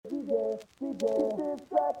No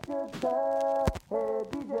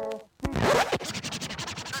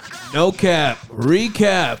cap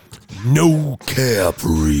recap. No cap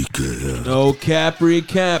recap. No cap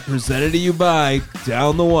recap presented to you by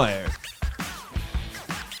Down the Wire.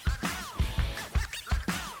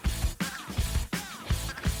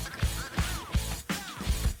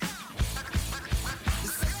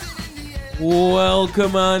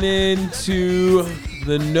 Welcome on into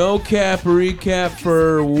the No Cap recap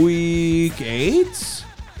for week 8.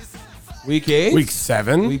 Week 8? Week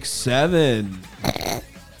 7. Week 7.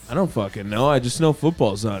 I don't fucking know. I just know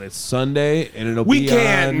football's on. It's Sunday, and it'll We be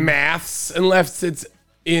can't on. maths unless it's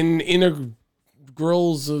in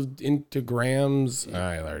integrals of integrams.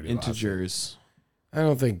 I already lost it. Integers. I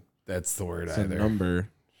don't think that's the word It's a either. number.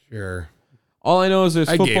 Sure. All I know is there's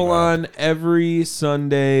I gave football up. on every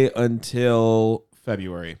Sunday until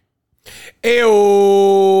February. Ayo.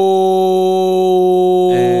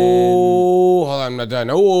 And- Hold on, I'm not done.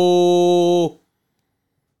 Oh.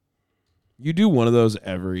 You do one of those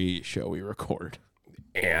every show we record.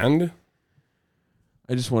 And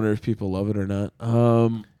I just wonder if people love it or not.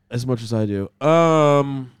 As much as I do.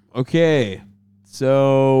 Okay.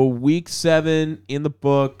 So week 7 in the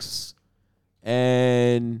books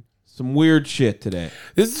and some weird shit today.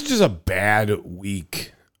 this is just a bad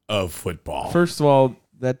week of football. First of all,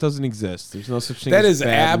 that doesn't exist. There's no such thing That as is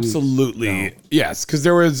bad week. absolutely No. yes, because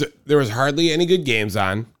there was hardly any good games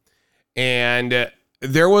on, and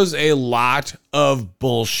there was a lot of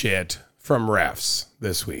bullshit from refs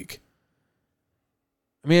this week.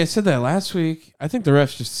 I mean, I said that last week. I think the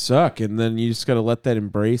refs just suck, and then you just got to let that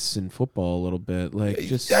embrace in football a little bit. Like,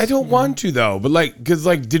 just I don't want to though, but because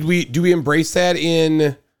do we embrace that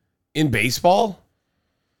in baseball?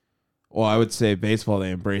 Well, I would say baseball,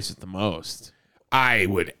 they embrace it the most. I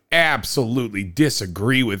would absolutely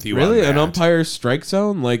disagree with you. Really, on that. an umpire strike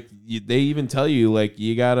zone? Like, they even tell you, like,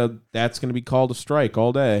 that's going to be called a strike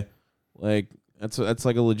all day. Like, that's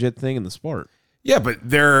like a legit thing in the sport. Yeah, but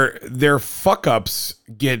their fuck ups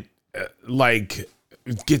get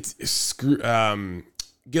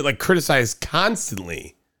criticized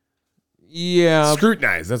constantly. Yeah.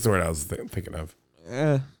 Scrutinized. That's the word I was thinking of.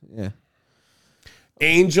 Yeah.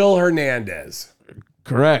 Angel Hernandez.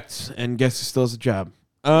 Correct. And guess who still has a job?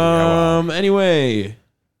 well. Anyway,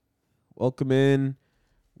 welcome in.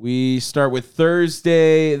 We start with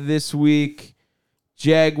Thursday this week.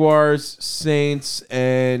 Jaguars, Saints,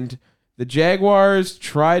 and the Jaguars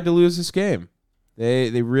tried to lose this game.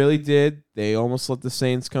 They really did. They almost let the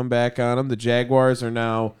Saints come back on them. The Jaguars are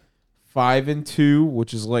now 5-2,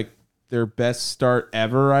 which is like their best start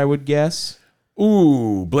ever, I would guess.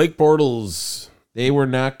 Ooh, Blake Bortles. They were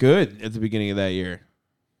not good at the beginning of that year.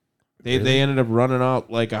 They ended up running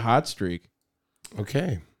out like a hot streak.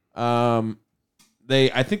 Okay. I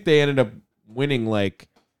think they ended up winning like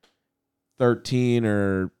 13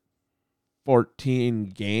 or 14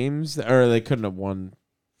 games, or they couldn't have won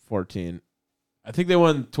 14. I think they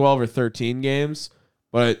won 12 or 13 games,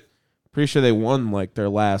 but pretty sure they won like their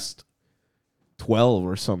last 12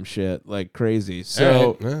 or some shit, like crazy.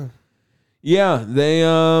 So All right. yeah,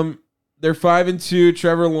 they're 5-2.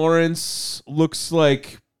 Trevor Lawrence looks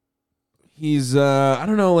like he's I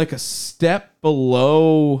don't know, like a step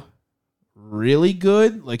below really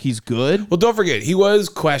good. Like he's good. Well, don't forget he was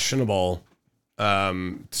questionable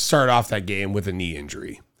to start off that game with a knee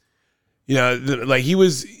injury. You know, he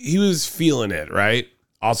was feeling it, right?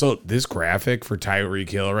 Also, this graphic for Tyreek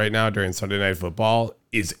Hill right now during Sunday Night Football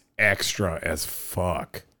is extra as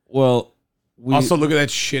fuck. Well, Also, look at that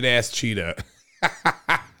shit ass cheetah.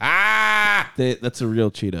 that's a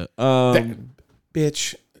real cheetah.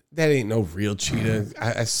 Bitch, that ain't no real cheetah.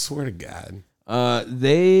 I swear to God.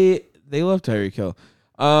 They love Tyreek Hill.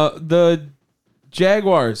 The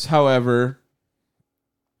Jaguars, however,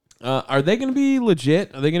 are they going to be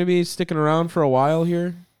legit? Are they going to be sticking around for a while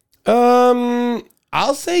here?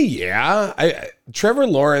 I'll say yeah. Trevor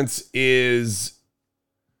Lawrence is.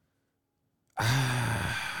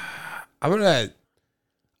 I'm gonna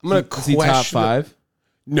Is question. he top 5?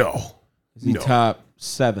 No, Is he no. top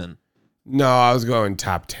 7? No, I was going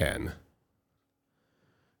top 10.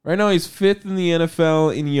 Right now, he's 5th in the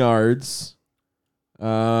NFL in yards.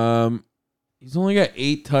 He's only got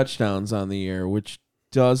 8 touchdowns on the year, which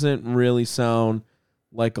doesn't really sound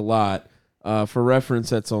like a lot. For reference,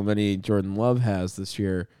 that's how many Jordan Love has this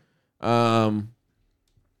year. You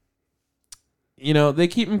know, they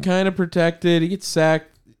keep him kind of protected. He gets sacked,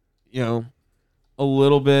 a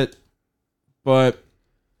little bit, but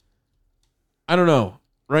I don't know.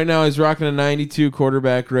 Right now, he's rocking a 92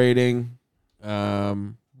 quarterback rating,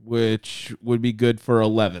 which would be good for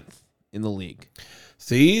 11th in the league.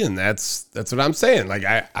 See, and that's what I'm saying. Like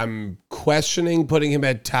I'm questioning putting him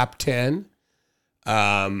at top 10.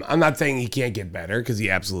 I'm not saying he can't get better because he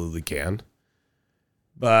absolutely can.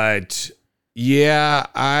 But yeah,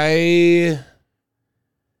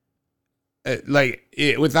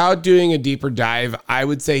 without doing a deeper dive, I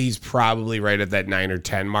would say he's probably right at that 9 or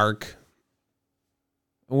 10 mark.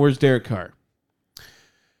 Where's Derek Carr?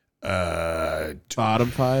 Bottom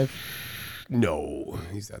 5? No,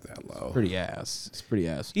 he's not that low. It's pretty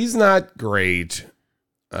ass. He's not great.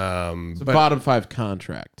 It's a But bottom 5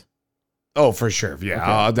 contract. oh, for sure. Yeah, Okay,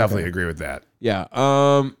 I'll definitely okay. agree with that. Yeah.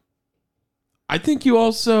 I think you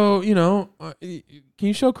also, can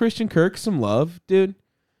you show Christian Kirk some love, dude?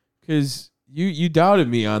 Because you doubted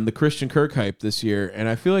me on the Christian Kirk hype this year, and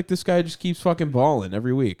I feel like this guy just keeps fucking balling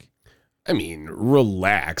every week. I mean,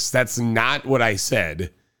 relax. That's not what I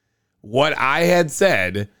said. What I had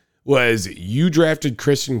said was you drafted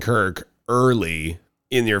Christian Kirk early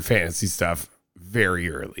in your fantasy stuff, very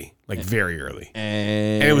early, very early.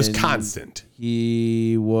 And it was constant.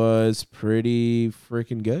 He was pretty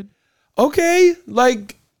freaking good. Okay,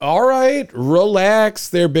 all right, relax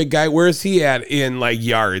there, big guy. Where's he at in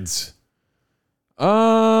yards?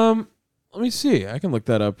 Let me see. I can look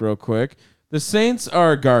that up real quick. The Saints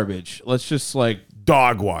are garbage. Let's just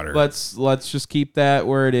Dog water. let's just keep that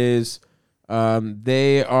where it is.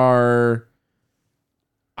 They are,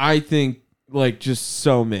 I think, just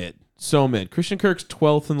so mid. Christian Kirk's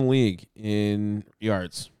 12th in the league in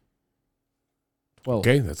yards. 12.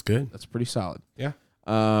 Okay, that's good. That's pretty solid. Yeah.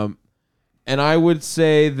 And I would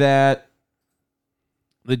say that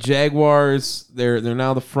the Jaguars, they're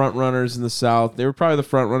now the front runners in the South. They were probably the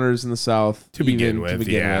front runners in the South To begin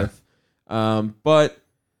with. But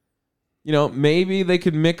maybe they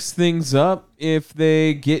could mix things up if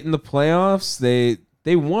they get in the playoffs.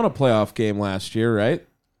 They won a playoff game last year, right?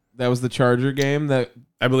 That was the Charger game that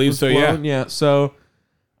I believe so, yeah. Yeah. So,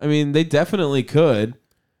 I mean, they definitely could.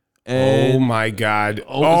 And oh my God.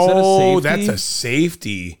 Oh, is that a safety? That's a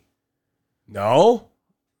safety. No?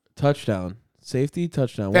 Touchdown. Safety,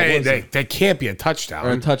 touchdown. What was it? That can't be a touchdown.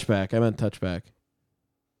 Or a touchback. I meant touchback.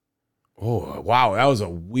 Oh, wow. That was a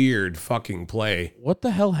weird fucking play. What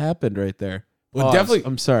the hell happened right there? Well, Pause. definitely.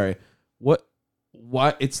 I'm sorry. What?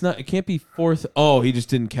 Why? It's not. It can't be fourth. Oh, he just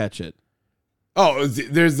didn't catch it. Oh,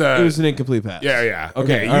 there's a. It was an incomplete pass. Yeah.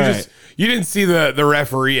 Okay. You didn't see the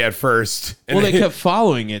referee at first. And Well, they kept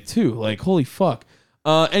following it too. Holy fuck.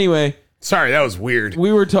 Anyway, sorry, that was weird.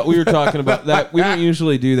 we were talking about that. We don't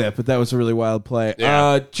usually do that, but that was a really wild play.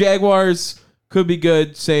 Yeah. Jaguars could be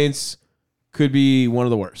good. Saints could be one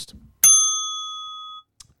of the worst.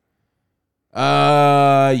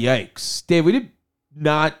 Yikes, Dave. We did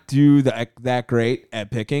not do that great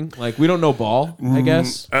at picking. We don't know ball, I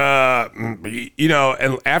guess.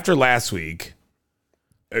 And after last week,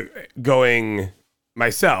 going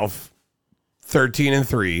myself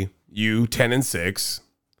 13-3, you 10-6.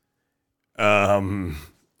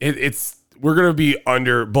 It's we're gonna be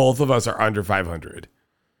under. Both of us are under 500.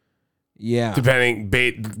 Yeah.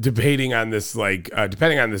 Debating on this,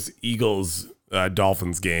 depending on this Eagles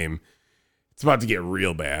Dolphins game. It's about to get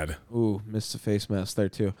real bad. Ooh, missed a face mask there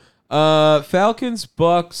too. Falcons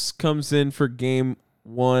Bucks comes in for game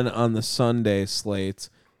 1 on the Sunday slate,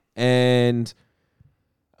 and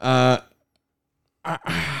Baker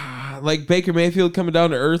Mayfield coming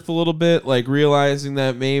down to earth a little bit, realizing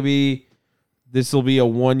that maybe this will be a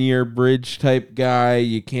 1-year bridge type guy.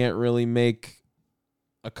 You can't really make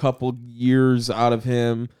a couple years out of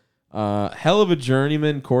him. Hell of a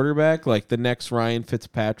journeyman quarterback, the next Ryan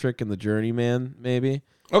Fitzpatrick and the journeyman, maybe.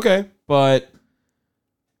 Okay. But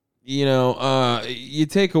you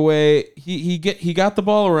take away he got the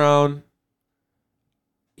ball around.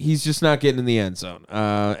 He's just not getting in the end zone.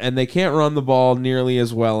 And they can't run the ball nearly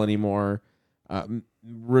as well anymore.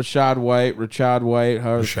 Rashad White,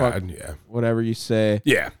 however the fuck, yeah. whatever you say.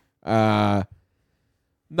 Yeah.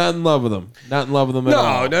 Not in love with him. Not in love with him at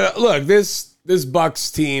all. No. Look, this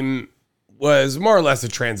Bucks team was more or less a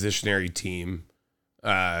transitionary team.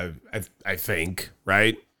 I think,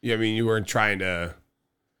 right? I mean, you weren't trying to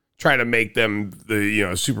make them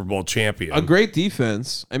the Super Bowl champion. A great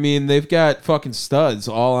defense. I mean, they've got fucking studs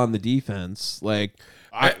all on the defense.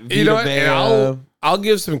 I'll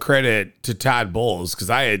give some credit to Todd Bowles because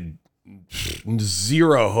I had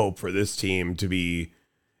zero hope for this team to be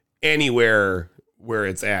anywhere where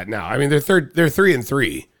it's at now. I mean, they're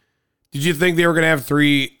 3-3. Did you think they were going to have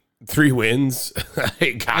three wins?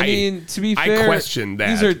 I mean, to be fair, I questioned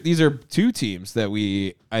that. These are two teams that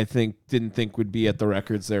I think didn't think would be at the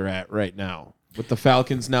records they're at right now. With the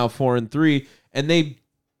Falcons now 4-3, and they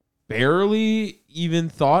barely even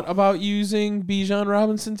thought about using Bijan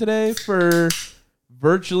Robinson today for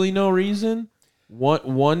virtually no reason.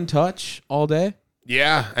 One touch all day.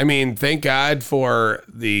 Yeah, I mean, thank God for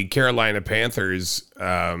the Carolina Panthers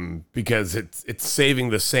because it's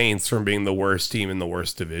saving the Saints from being the worst team in the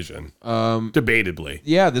worst division. Debatably.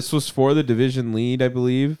 Yeah, this was for the division lead, I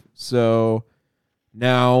believe. So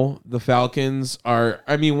now the Falcons are,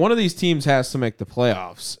 I mean, one of these teams has to make the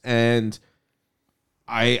playoffs. And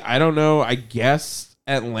I don't know. I guess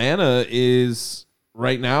Atlanta is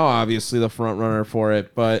right now, obviously, the front runner for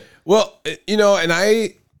it. But well, you know, and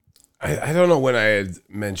I don't know when I had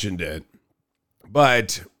mentioned it,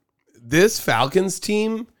 but this Falcons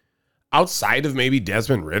team, outside of maybe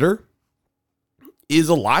Desmond Ridder, is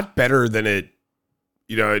a lot better than it,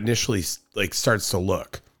 you know, initially like starts to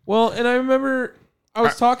look. Well, and I remember I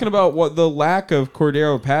was talking about what the lack of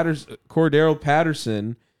Cordero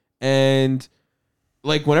Patterson, and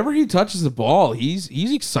like whenever he touches the ball, he's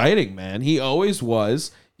exciting, man. He always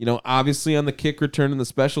was. You know, obviously on the kick return and the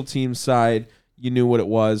special team side, you knew what it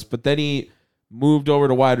was, but then he moved over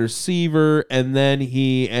to wide receiver, and then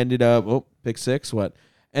he ended up pick six. What?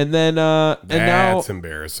 And then and that's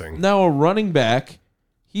embarrassing. Now a running back.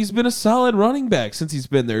 He's been a solid running back since he's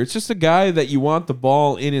been there. It's just a guy that you want the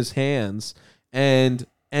ball in his hands and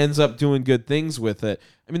ends up doing good things with it.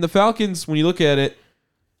 I mean, the Falcons, when you look at it,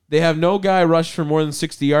 they have no guy rushed for more than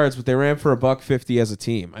 60 yards, but they ran for $150 as a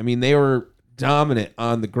team. I mean, they were dominant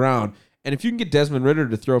on the ground. And if you can get Desmond Ridder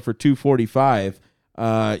to throw for 245,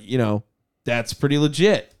 you know, that's pretty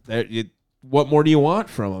legit. What more do you want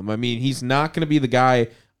from him? I mean, he's not going to be the guy.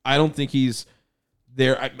 I don't think he's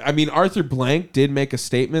there. I mean, Arthur Blank did make a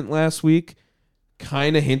statement last week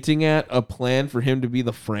kind of hinting at a plan for him to be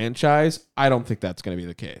the franchise. I don't think that's going to be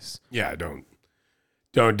the case. Yeah, don't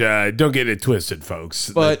get it twisted,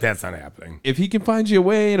 folks. But that's not happening. If he can find you a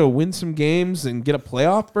way to win some games and get a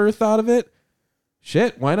playoff berth out of it,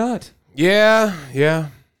 shit, why not? Yeah.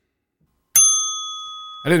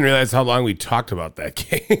 I didn't realize how long we talked about that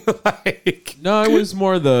game. No, it was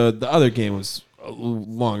more the other game was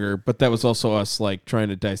longer, but that was also us like trying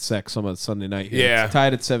to dissect some of the Sunday night here. Yeah. It's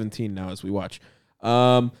tied at 17 now as we watch.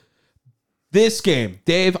 This game,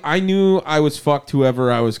 Dave, I knew I was fucked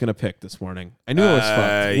whoever I was going to pick this morning. I knew I was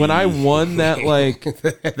fucked. When I won that like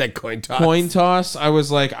that coin toss, I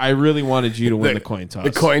was like, I really wanted you to win the coin toss.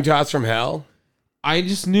 The coin toss from hell? I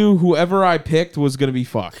just knew whoever I picked was going to be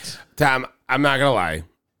fucked. Tom, I'm not going to lie.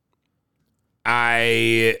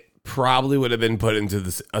 I probably would have been put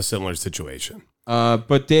into a similar situation.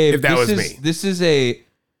 But Dave, if that was me. This is a...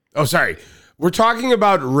 Oh, sorry. We're talking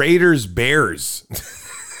about Raiders-Bears.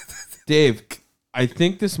 Dave, I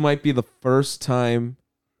think this might be the first time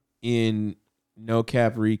in No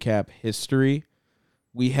Cap Recap history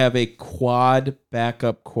we have a quad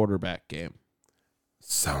backup quarterback game.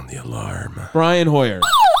 Sound the alarm. Brian Hoyer.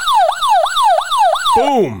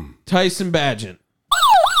 Boom. Tyson Bagent.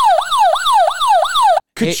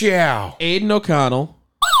 Ka-chow. Aiden O'Connell.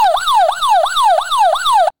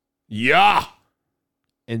 Yeah.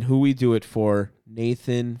 And who we do it for,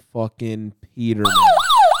 Nathan fucking Peterman.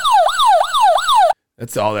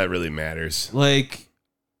 That's all that really matters. Like,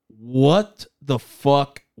 what the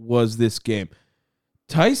fuck was this game?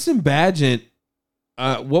 Tyson Bagent,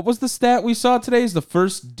 what was the stat we saw today? Is the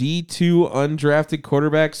first D2 undrafted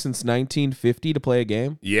quarterback since 1950 to play a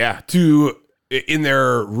game? Yeah, in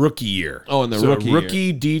their rookie year. Oh, in their rookie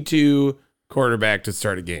year. D2 quarterback to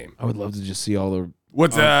start a game. I would love to just see all the...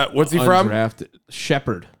 What's he from?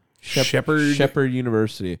 Shepherd. Shepherd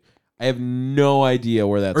University. I have no idea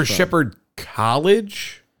where that's from. Or from. Shepherd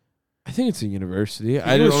College? I think it's a university.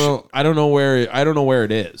 I don't know. I don't know where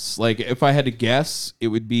it is. Like, if I had to guess, it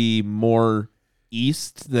would be more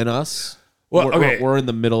east than us. Well, okay, we're in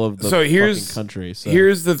the middle of the fucking country. So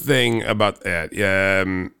here's the thing about that.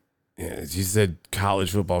 You said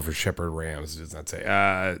college football for Shepherd Rams. It does not say.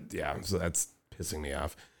 So that's pissing me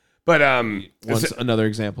off. But another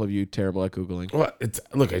example of you terrible at Googling. Well,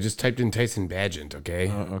 I just typed in Tyson Bagent,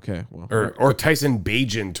 okay? Okay. Well, or Tyson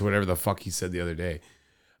Bagent, whatever the fuck he said the other day.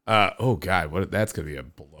 Oh God, that's gonna be a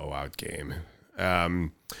blowout game. Yeah.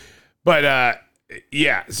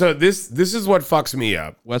 So this is what fucks me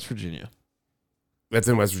up. West Virginia. That's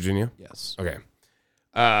in West Virginia? Yes. Okay.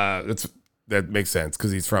 That makes sense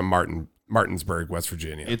because he's from Martinsburg, West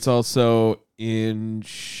Virginia. It's also in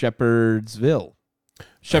Shepherdsville.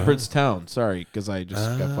 Shepherdstown, sorry, because I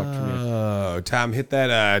just got fucked from you. Oh, Tom, hit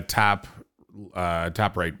that top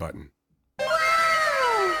right button.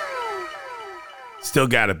 Still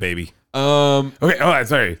got it, baby. Okay. Oh,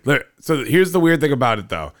 sorry. So here's the weird thing about it,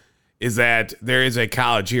 though, is that there is a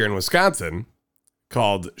college here in Wisconsin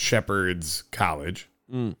called Shepherd's College.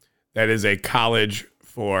 Mm. That is a college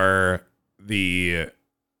for the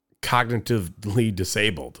cognitively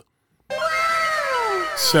disabled.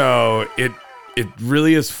 So it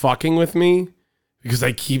really is fucking with me because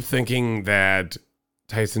I keep thinking that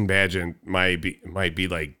Tyson Bagent might be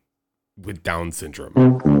like with Down syndrome.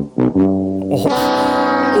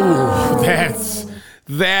 Oh,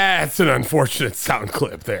 that's an unfortunate sound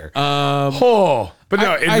clip there. But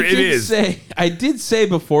no, it is. I did say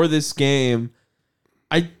before this game,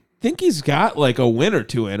 I think he's got like a win or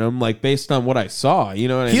two in him, like based on what I saw. You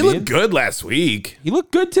know what I mean? He looked good last week. He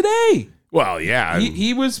looked good today. Well, yeah.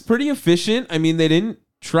 He was pretty efficient. I mean, they didn't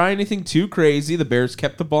try anything too crazy. The Bears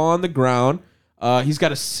kept the ball on the ground. He's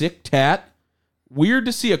got a sick tat. Weird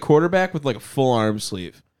to see a quarterback with like a full arm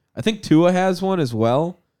sleeve. I think Tua has one as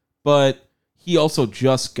well, but he also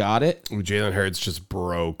just got it. Jalen Hurts just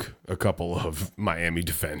broke a couple of Miami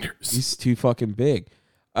defenders. He's too fucking big.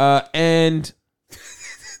 And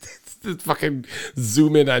fucking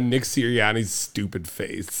zoom in on Nick Sirianni's stupid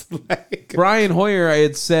face. Brian Hoyer, I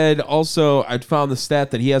had said also, I'd found the stat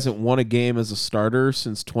that he hasn't won a game as a starter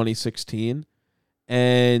since 2016.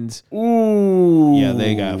 And ooh, yeah,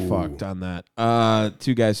 they got fucked on that.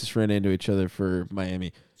 Two guys just ran into each other for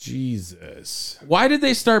Miami. Jesus. Why did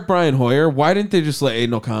they start Brian Hoyer? Why didn't they just let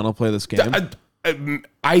Aiden O'Connell play this game?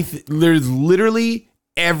 There's literally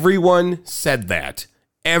everyone said that.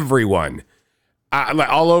 Everyone. Like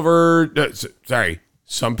all over. Sorry.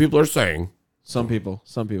 Some people are saying. Some people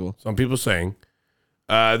saying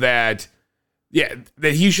that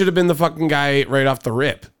he should have been the fucking guy right off the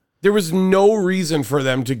rip. There was no reason for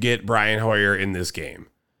them to get Brian Hoyer in this game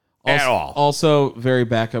at all. Also, very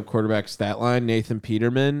backup quarterback stat line. Nathan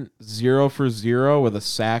Peterman, 0 for 0 with a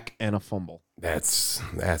sack and a fumble. That's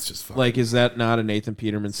just fucking like, is that not a Nathan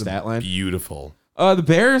Peterman stat line? Beautiful. The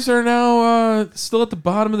Bears are now still at the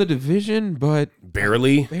bottom of the division, but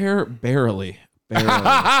barely. Barely. The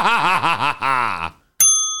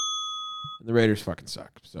Raiders fucking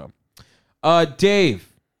suck. So, Dave,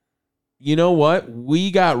 you know what?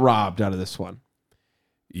 We got robbed out of this one.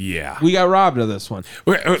 Yeah. We got robbed out of this one.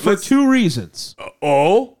 For two reasons.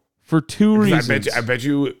 For two reasons. I bet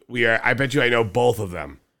you I know both of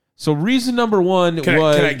them. So reason number one can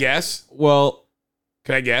I guess? Well,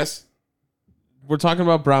 can I guess? We're talking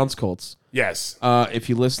about Browns Colts. Yes. If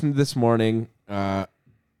you listened this morning,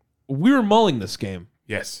 we were mulling this game.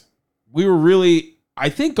 Yes. We were really, I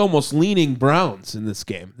think, almost leaning Browns in this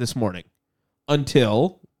game this morning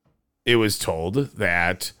until it was told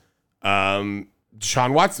that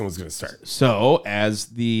Deshaun Watson was going to start. So, as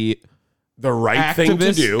the right thing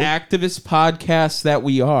to do, activist podcast that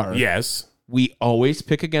we are, yes, we always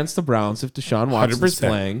pick against the Browns if Deshaun Watson's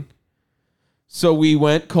playing. So we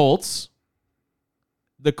went Colts.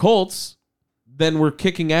 The Colts then were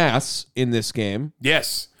kicking ass in this game.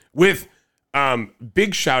 Yes, with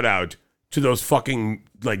big shout out to those fucking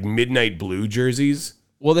like midnight blue jerseys.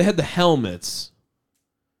 Well, they had the helmets.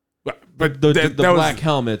 But the black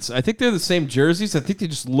helmets. I think they're the same jerseys. I think they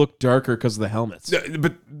just look darker because of the helmets.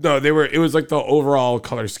 But no, it was like the overall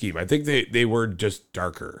color scheme. I think they were just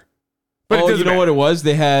darker. But you know what it was?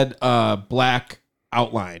 They had black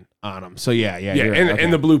outline on them. So yeah,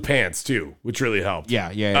 and the blue pants too, which really helped.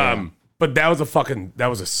 Yeah. But that was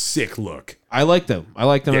a sick look. I like them.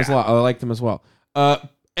 As well. I like them as well.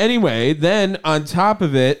 Anyway, then on top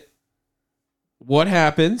of it, what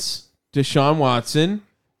happens? Deshaun Watson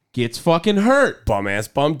gets fucking hurt. Bum ass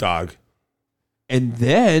bum dog. And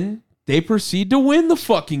then they proceed to win the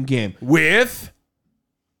fucking game. With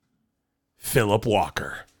Phillip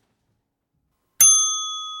Walker.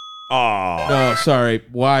 Oh. No, sorry.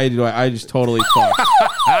 Why do I just totally fucked.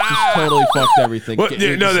 Just totally fucked everything. Well,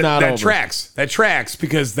 that tracks. That tracks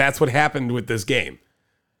because that's what happened with this game.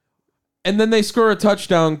 And then they score a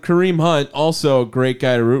touchdown. Kareem Hunt, also a great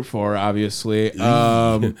guy to root for, obviously.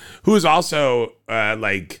 Who is also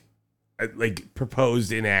like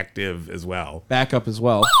proposed inactive as well. Backup as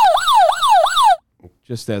well.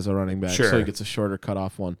 Just as a running back. Sure. So he gets a shorter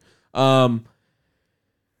cutoff one.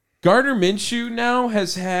 Gardner Minshew now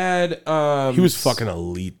has had... he was fucking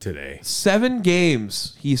elite today. 7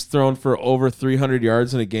 games he's thrown for over 300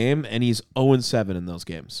 yards in a game, and he's 0-7 in those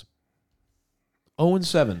games.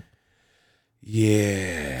 0-7.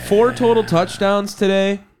 Yeah. 4 total touchdowns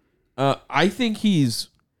today. I think he's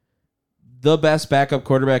the best backup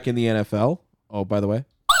quarterback in the NFL. Oh, by the way.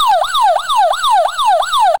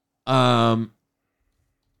 And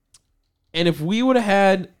if we would have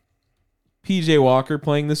had PJ Walker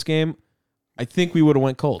playing this game, I think we would have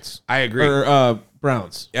went Colts. I agree. Or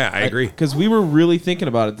Browns. Yeah, I agree. Because we were really thinking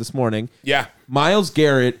about it this morning. Yeah. Miles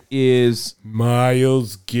Garrett is...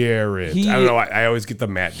 Miles Garrett. I don't know. I always get the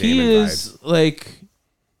Matt Damon is vibe. like...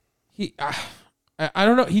 I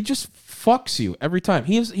don't know. He just fucks you every time.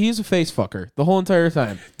 He is a face fucker the whole entire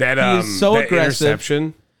time. He is so that aggressive.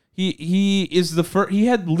 interception. He is the first. He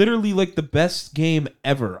had literally like the best game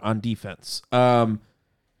ever on defense.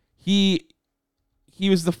 He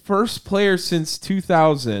was the first player since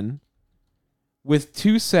 2000 with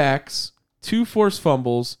 2 sacks, 2 forced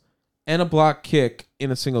fumbles, and a block kick in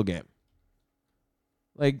a single game.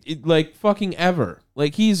 Like fucking ever.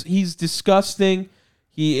 Like he's disgusting.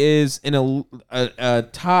 He is in a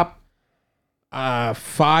top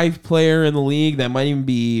 5 player in the league that might even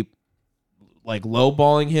be like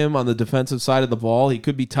lowballing him on the defensive side of the ball. He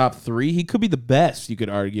could be top 3. He could be the best, you could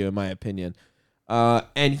argue, in my opinion.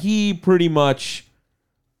 And he pretty much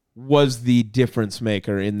was the difference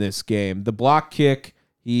maker in this game. The block kick,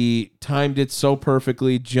 he timed it so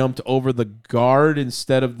perfectly, jumped over the guard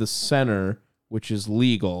instead of the center, which is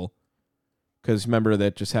legal. Because remember,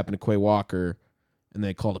 that just happened to Quay Walker, and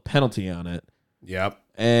they called a penalty on it. Yep.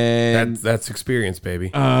 And that's experience,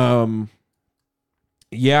 baby.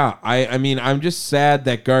 Yeah, I mean, I'm just sad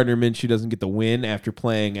that Gardner Minshew doesn't get the win after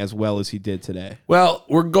playing as well as he did today. Well,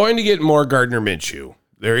 we're going to get more Gardner Minshew.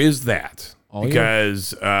 There is that.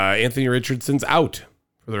 Because Anthony Richardson's out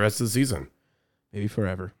for the rest of the season. Maybe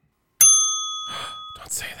forever.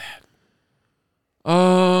 Don't say that.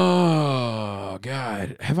 Oh,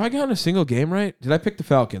 God. Have I gotten a single game right? Did I pick the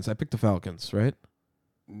Falcons? I picked the Falcons, right?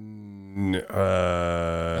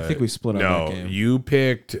 I think we split on that game. No, you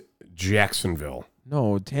picked Jacksonville.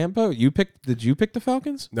 No, Tampa? Did you pick the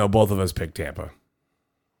Falcons? No, both of us picked Tampa.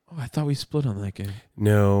 Oh, I thought we split on that game.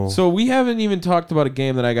 No. So we haven't even talked about a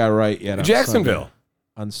game that I got right yet. On Jacksonville.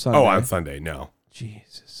 On Sunday. Oh, on Sunday, no.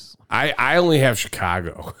 Jesus. I only have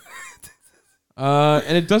Chicago.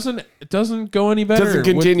 And it doesn't go any better. Doesn't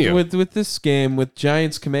continue. With this game with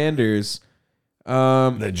Giants Commanders.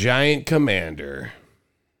 The Giant Commander.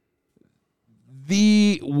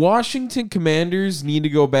 The Washington Commanders need to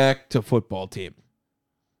go back to football team.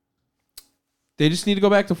 They just need to go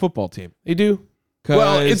back to football team. They do.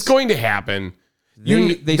 Well, it's going to happen.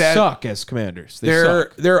 They suck as Commanders.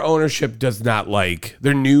 Their ownership does not like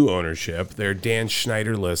their new ownership. Their Dan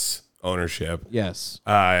Schneiderless ownership. Yes.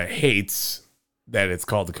 Hates that it's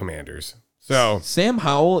called the Commanders. So Sam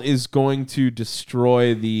Howell is going to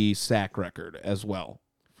destroy the sack record as well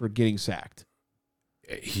for getting sacked.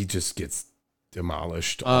 He just gets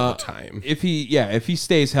demolished all the time. If he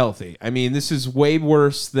stays healthy. I mean, this is way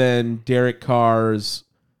worse than Derek Carr's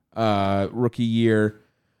rookie year.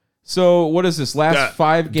 So what is this? Last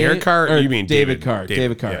 5 games? Derek Carr? You mean David Carr.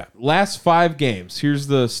 David Carr. Yeah. Last 5 games. Here's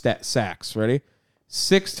the sacks. Ready?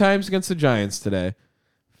 6 times against the Giants today.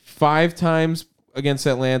 5 times against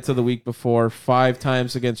Atlanta the week before. 5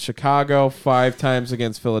 times against Chicago. 5 times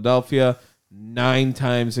against Philadelphia. 9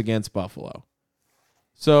 times against Buffalo.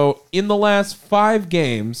 So in the last 5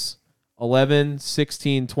 games, 11,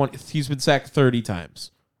 16, 20, he's been sacked 30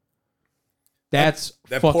 times. That's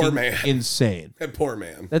that fucking poor man. insane. That poor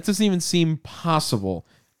man. That doesn't even seem possible.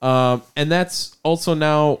 And that's also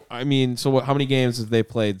now, I mean, so how many games have they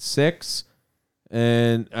played? 6?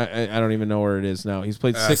 And I don't even know where it is now. He's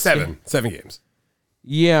played 6. 7 games.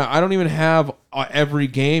 Yeah, I don't even have every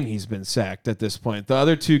game he's been sacked at this point. The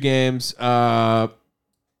other 2 games, we'll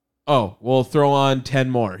throw on 10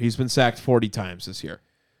 more. He's been sacked 40 times this year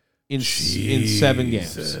in 7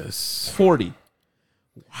 games. 40.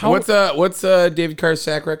 What's David Carr's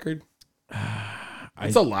sack record?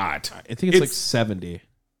 It's a lot. I think it's like 70.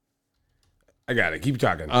 I got it. Keep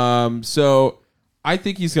talking. So I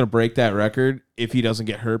think he's going to break that record if he doesn't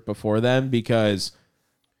get hurt before then, because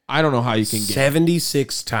I don't know how you can get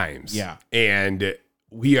 76 times. Yeah. And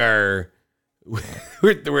we're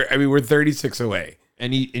 36 away.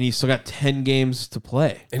 And he still got 10 games to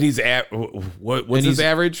play. And he's at what's his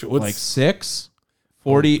average? Like 6.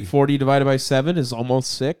 40 divided by 7 is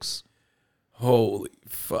almost 6. Holy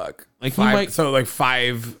fuck! Like like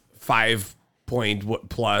 5 point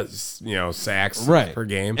plus sacks per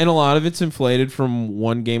game, and a lot of it's inflated from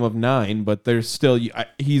one game of 9, but there's still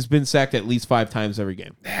he's been sacked at least 5 times every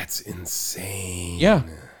game. That's insane. Yeah,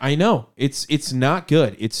 I know it's not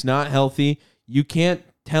good. It's not healthy. You can't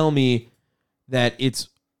tell me that it's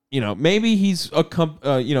maybe he's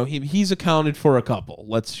he's accounted for a couple.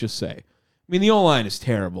 Let's just say. I mean, the O-line is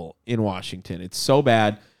terrible in Washington. It's so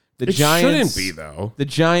bad. The Giants shouldn't be, though. The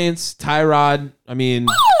Giants, Tyrod, I mean,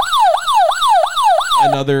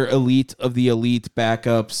 another elite of the elite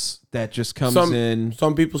backups that just comes in.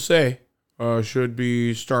 Some people say, should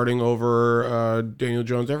be starting over Daniel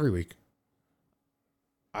Jones every week.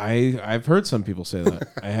 I've heard some people say that.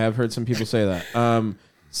 I have heard some people say that.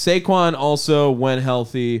 Saquon also, when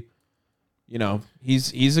healthy,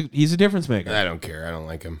 he's a difference maker. I don't care. I don't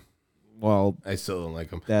like him. Well, I still don't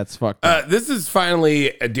like him. That's fucked up. This is finally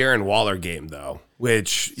a Darren Waller game, though,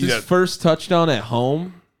 which his first touchdown at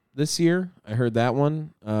home this year. I heard that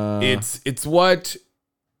one. It's what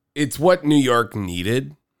New York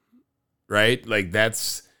needed, right? Like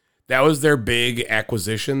that was their big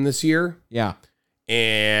acquisition this year. Yeah,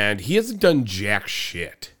 and he hasn't done jack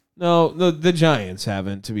shit. No, the Giants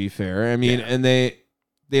haven't, to be fair. I mean, and they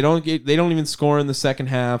don't even score in the second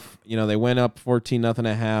half. They went up 14-0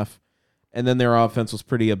 at half. And then their offense was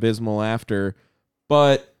pretty abysmal after.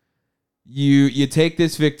 But you take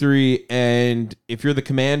this victory, and if you're the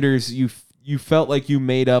Commanders, you felt like you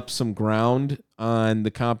made up some ground on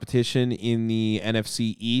the competition in the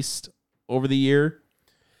NFC East over the year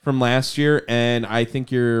from last year, and I think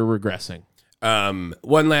you're regressing.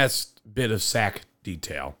 One last bit of sack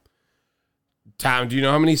detail. Tom, do you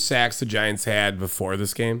know how many sacks the Giants had before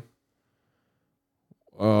this game?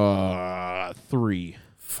 3.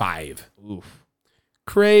 5. Oof.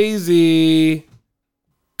 Crazy.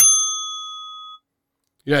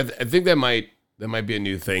 I think that might be a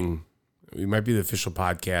new thing. We might be the official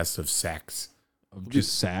podcast of sacks. Of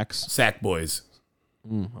just sacks? Sack boys.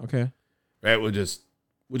 Okay. Right, we'll just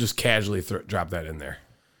casually drop that in there.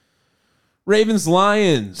 Ravens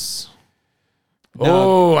Lions.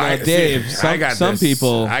 Dave. I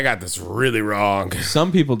got this really wrong.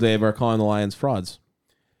 Some people, Dave, are calling the Lions frauds.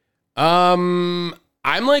 I'm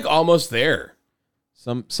like almost there.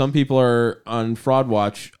 Some people are on fraud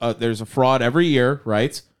watch. There's a fraud every year,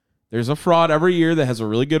 right? There's a fraud every year that has a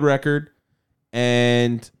really good record,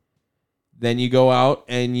 and then you go out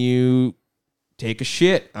and you take a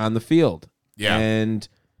shit on the field. Yeah. And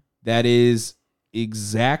that is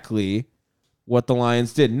exactly what the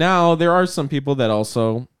Lions did. Now, there are some people that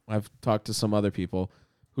also, I've talked to some other people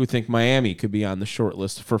who think Miami could be on the short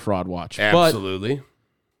list for fraud watch. Absolutely. But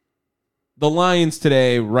the Lions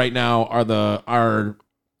today, right now, are the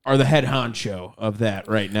head honcho of that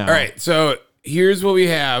right now. All right, so here's what we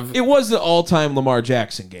have. It was the all-time Lamar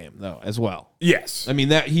Jackson game, though, as well. Yes, I mean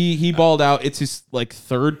that he balled out. It's his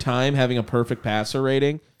third time having a perfect passer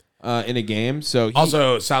rating in a game. So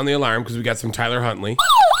also sound the alarm because we got some Tyler Huntley.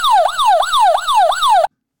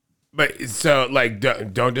 But so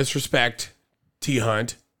don't disrespect T.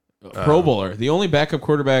 Hunt, Pro Bowler, the only backup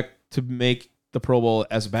quarterback to make the Pro Bowl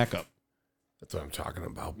as a backup. That's what I'm talking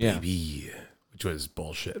about, baby. Yeah. Which was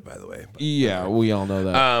bullshit, by the way. Yeah, we all know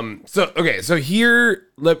that. So here,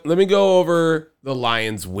 let me go over the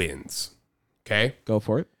Lions' wins. Okay? Go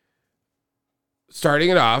for it.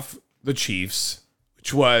 Starting it off, the Chiefs,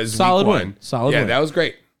 which was solid week 1. Win. Solid win. Yeah, that was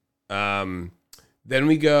great. Then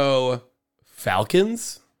we go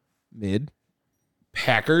Falcons. Mid.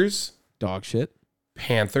 Packers. Dog shit.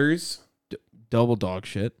 Panthers. Double dog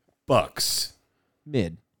shit. Bucks.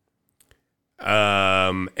 Mid.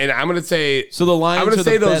 And I'm gonna say so the Lions are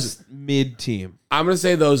the best mid team. I'm gonna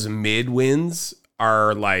say those mid wins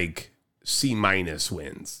are like C-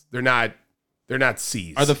 wins. They're not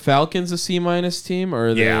C's. Are the Falcons a C- team or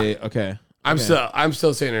are they okay? I'm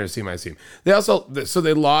still saying they're a C- team. They also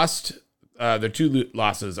they lost their 2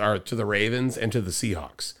 losses are to the Ravens and to the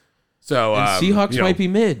Seahawks. So Seahawks might be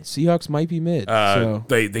mid. Seahawks might be mid. So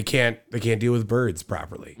they can't deal with birds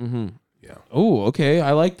properly. Mm-hmm. Yeah. Oh, okay.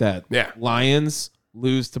 I like that. Yeah. Lions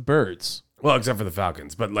lose to birds. Well, except for the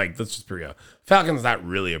Falcons, but let's just be real. Falcon's not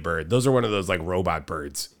really a bird. Those are one of those robot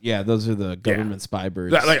birds. Yeah, those are the government spy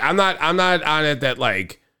birds. I'm not on it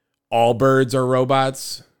that all birds are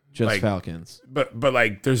robots. Just Falcons. But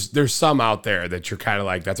there's some out there that you're kind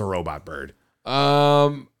of that's a robot bird.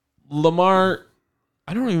 Lamar,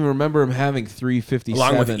 I don't even remember him having 357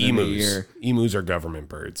 along with in a year. Emus are government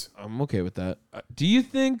birds. I'm okay with that. Do you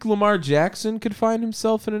think Lamar Jackson could find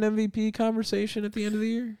himself in an MVP conversation at the end of the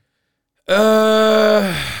year?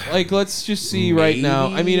 Let's just see right now.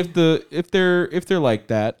 I mean, if they're like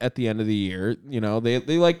that at the end of the year,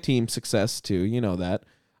 they like team success too. You know that.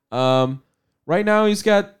 Right now he's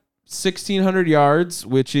got 1,600 yards,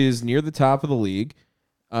 which is near the top of the league.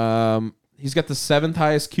 He's got the 7th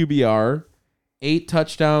highest QBR. 8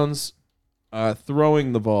 touchdowns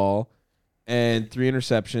throwing the ball and 3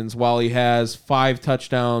 interceptions, while he has 5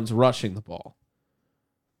 touchdowns rushing the ball.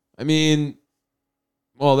 I mean,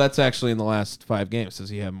 well, that's actually in the last 5 games. Does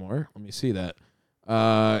he have more? Let me see that.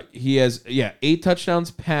 He has 8 touchdowns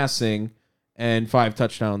passing and 5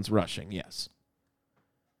 touchdowns rushing. Yes.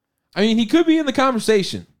 I mean, he could be in the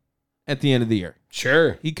conversation. at the end of the year.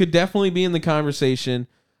 Sure. He could definitely be in the conversation.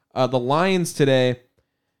 The Lions today,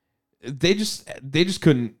 they just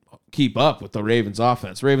couldn't keep up with the Ravens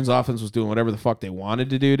offense. Ravens offense was doing whatever the fuck they wanted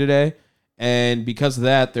to do today. And because of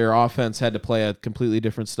that, their offense had to play a completely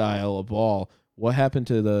different style of ball. What happened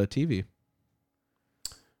to the TV?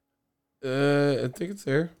 I think it's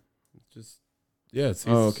there. It's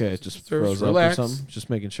okay. It just froze up or something. Just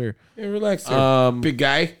making sure. Yeah, relax there, big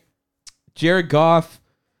guy. Jared Goff,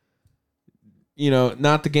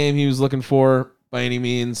 not the game he was looking for by any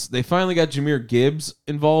means. They finally got Jahmyr Gibbs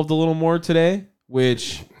involved a little more today,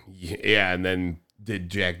 which... Yeah, and then did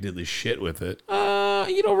Jack Diddley shit with it.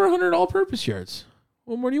 Over 100 all-purpose yards.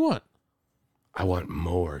 What more do you want? I want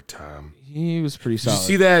more, Tom. He was pretty solid.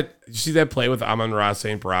 Did you see that play with Amon-Ra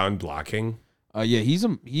St. Brown blocking? Yeah, he's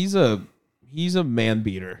a man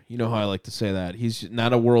beater. You know how I like to say that. He's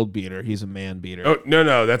not a world beater. He's a man beater. Oh,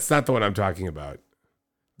 no, that's not the one I'm talking about.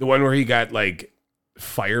 The one where he got like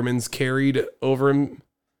firemen's carried over him.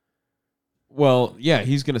 Well, yeah,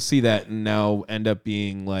 he's gonna see that and now end up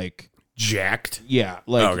being like jacked. Yeah,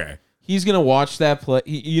 like okay. He's gonna watch that play.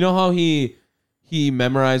 You know how he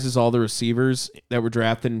memorizes all the receivers that were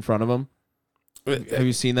drafted in front of him. Have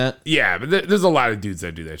you seen that? Yeah, but there's a lot of dudes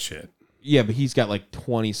that do that shit. Yeah, but he's got like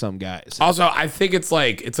 20 some guys. Also, I think it's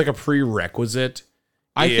like a prerequisite.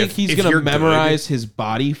 I think he's going to memorize his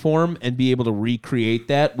body form and be able to recreate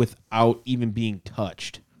that without even being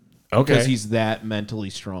touched. Okay. Because he's that mentally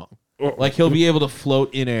strong. Like he'll be able to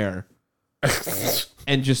float in air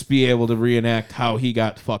and just be able to reenact how he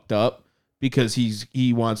got fucked up because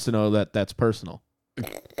he wants to know that that's personal.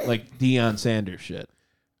 Like Deion Sanders shit.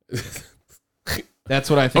 That's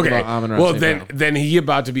what I think about Amon-Ra. Well, then he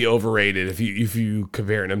about to be overrated if you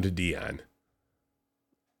comparing him to Deion.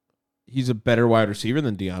 He's a better wide receiver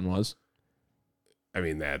than Deion was. I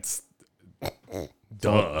mean, that's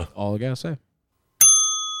duh. All I gotta say.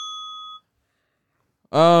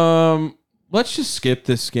 Let's just skip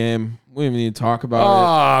this game. We don't even need to talk about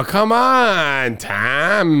it. Oh, come on,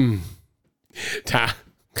 Tom.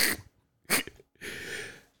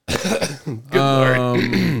 Good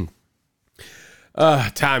Lord.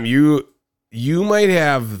 Tom, you might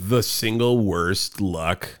have the single worst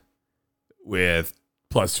luck with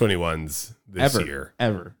plus 21s this year.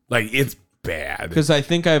 Ever. Like, it's bad. Because I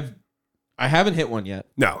think I haven't hit one yet.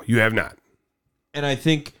 No, you have not. And I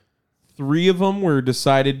think 3 of them were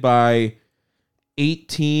decided by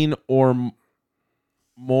 18 or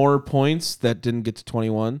more points that didn't get to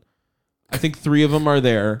 21. I think 3 of them are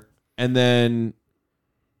there. And then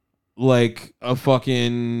like a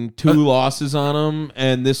fucking 2 losses on them.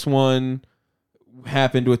 And this one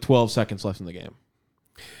happened with 12 seconds left in the game.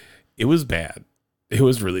 It was bad. It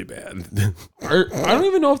was really bad. I don't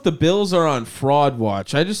even know if the Bills are on fraud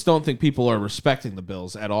watch. I just don't think people are respecting the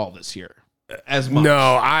Bills at all this year. As much. No,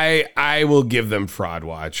 I will give them fraud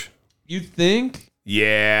watch. You think?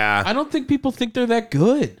 Yeah. I don't think people think they're that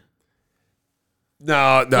good.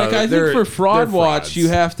 No. Like I think for fraud watch, you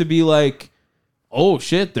have to be like, oh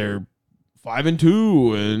shit, they're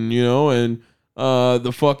 5-2, and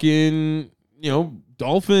the fucking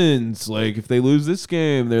Dolphins. Like if they lose this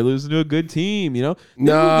game, they're losing to a good team. They're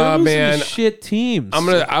man, to shit teams. I'm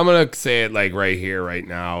gonna say it like right here, right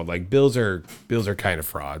now. Like Bills are kind of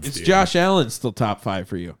frauds. It's dude. Josh Allen still top 5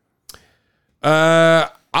 for you?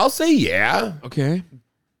 I'll say yeah. Okay,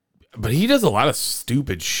 but he does a lot of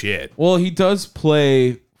stupid shit. Well, he does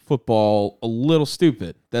play football a little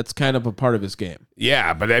stupid. That's kind of a part of his game.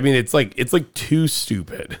 Yeah, but I mean, it's like too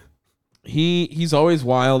stupid. He's always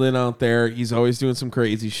wilding out there. He's always doing some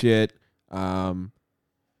crazy shit.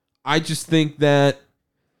 I just think that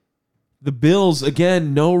the Bills,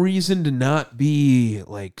 again, no reason to not be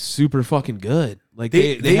like super fucking good. Like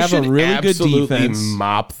they have a really good defense.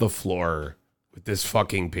 Mop the floor with this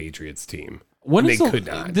fucking Patriots team. Could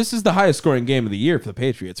not. This is the highest scoring game of the year for the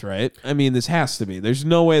Patriots, right? I mean, this has to be. There's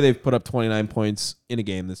no way they've put up 29 points in a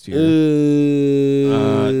game this year.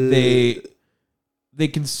 They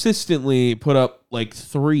consistently put up like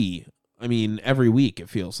 3. I mean, every week it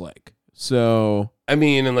feels like. So I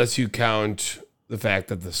mean, unless you count the fact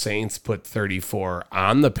that the Saints put 34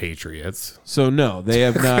 on the Patriots. So no, they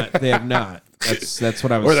have not. They have not. That's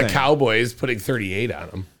what I was saying. Or the Cowboys putting 38 on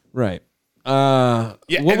them. Right.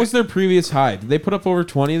 What was their previous high? Did they put up over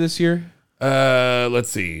 20 this year? Let's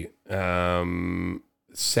see.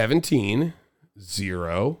 17,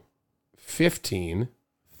 0, 15,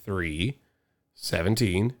 3,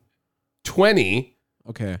 17, 20,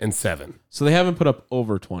 okay, and 7. So they haven't put up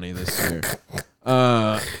over 20 this year.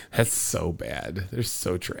 That's so bad. They're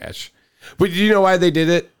so trash. But do you know why they did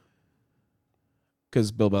it?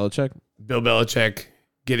 Because Bill Belichick? Bill Belichick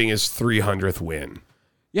getting his 300th win.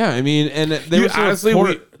 Yeah, I mean, and there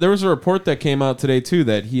was a report that came out today too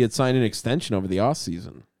that he had signed an extension over the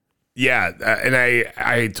offseason. Yeah, and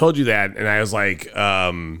I told you that, and I was like,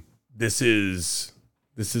 this is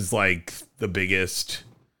like the biggest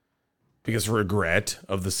regret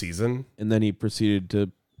of the season. And then he proceeded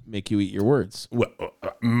to make you eat your words. Well,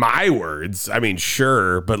 my words. I mean,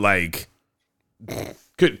 sure, but like,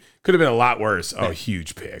 could have been a lot worse. Oh,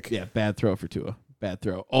 huge pick. Yeah, bad throw for Tua. Bad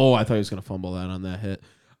throw. Oh, I thought he was gonna fumble that on that hit.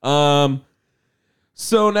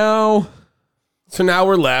 So now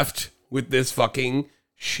we're left with this fucking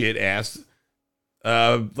shit ass,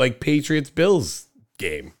 like Patriots Bills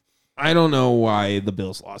game. I don't know why the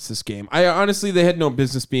Bills lost this game. They had no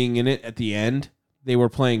business being in it at the end. They were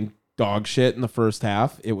playing dog shit in the first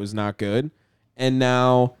half. It was not good. And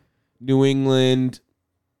now New England,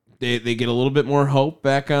 they get a little bit more hope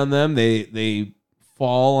back on them. They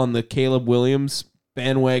fall on the Caleb Williams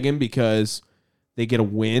bandwagon because they get a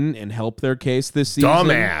win and help their case this season.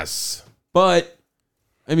 Dumbass. But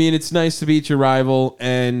I mean, it's nice to beat your rival.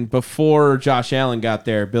 And before Josh Allen got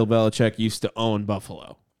there, Bill Belichick used to own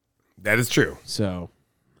Buffalo. That is true. So,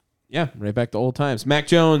 yeah, right back to old times. Mac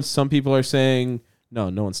Jones, some people are saying, no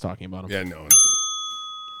one's talking about him. Yeah, no one's.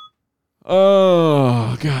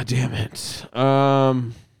 Oh, God damn it.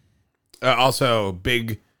 Also,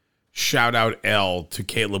 big shout out L to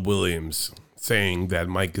Caleb Williams saying that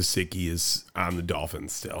Mike Gesicki is on the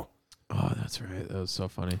Dolphins still. Oh, that's right. That was so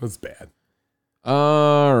funny. That's bad.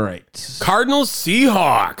 All right. Cardinals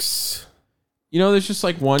Seahawks. You know, there's just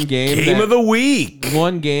like one game of the week.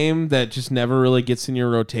 One game that just never really gets in your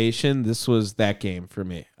rotation. This was that game for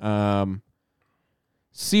me.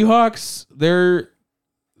 Seahawks, they're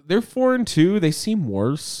 4-2. They seem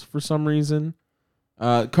worse for some reason.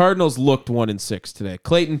 Cardinals looked 1-6 today.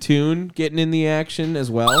 Clayton Tune getting in the action as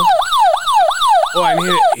well. Oh, and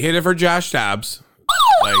hit it for Josh Dobbs.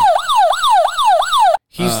 Like,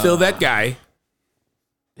 he's still that guy.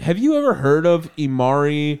 Have you ever heard of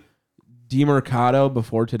Imari DeMercado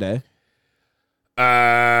before today?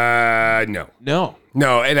 No. No.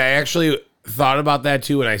 And I actually thought about that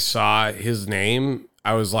too when I saw his name.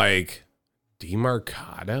 I was like,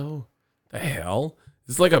 DeMercado? The hell?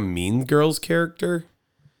 This is like a Mean Girls character.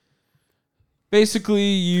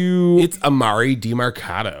 Basically, it's Amari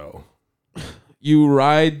DeMercado. You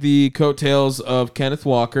ride the coattails of Kenneth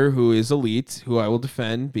Walker, who is elite, who I will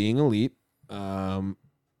defend being elite.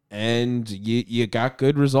 And you got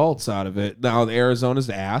good results out of it. Now, Arizona's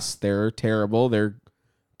ass. They're terrible. They're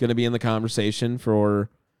going to be in the conversation for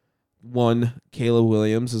one Caleb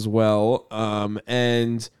Williams as well.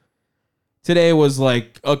 And today was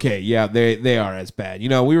like, okay, yeah, they are as bad. You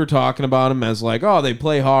know, we were talking about them as like, oh, they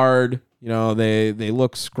play hard. You know, they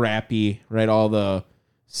look scrappy, right? All the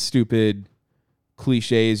stupid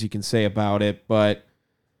cliches you can say about it. But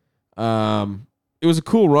it was a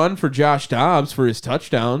cool run for Josh Dobbs for his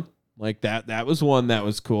touchdown. Like that was one that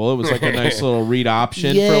was cool. It was like a nice little read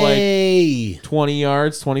option for like 20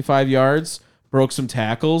 yards, 25 yards. Broke some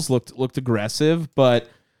tackles, looked aggressive, but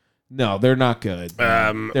no, they're not good.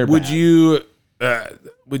 They're would bad.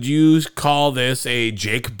 Would you call this a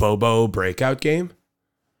Jake Bobo breakout game?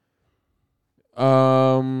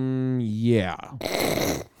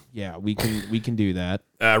 Yeah, we can do that.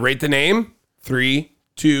 Rate the name. 3,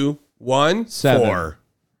 2, 1, 7. 4.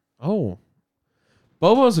 Oh,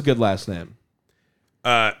 Bobo's a good last name.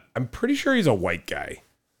 I'm pretty sure he's a white guy.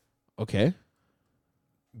 Okay.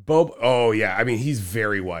 Bobo. Oh yeah, I mean he's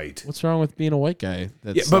very white. What's wrong with being a white guy?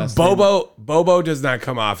 Yeah, but Bobo does not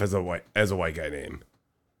come off as a white guy name.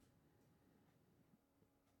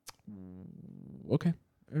 Okay.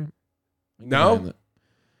 No.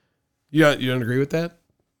 You don't agree with that?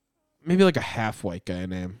 Maybe like a half white guy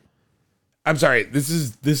name. I'm sorry. This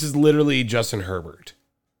is literally Justin Herbert.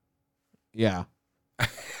 Yeah.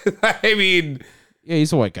 I mean, yeah,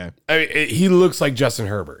 he's a white guy. I mean, he looks like Justin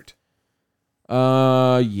Herbert.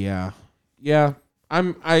 Yeah.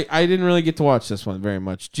 I didn't really get to watch this one very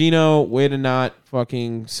much. Gino, way to not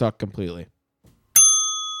fucking suck completely.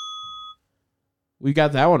 We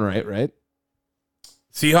got that one right?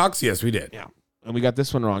 Seahawks? Yes, we did. Yeah. And we got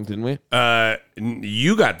this one wrong, didn't we?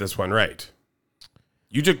 You got this one right.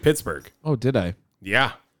 You took Pittsburgh. Oh, did I?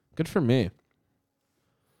 Yeah. Good for me.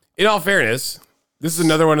 In all fairness, this is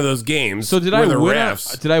another one of those games. So did I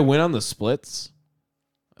win on the splits?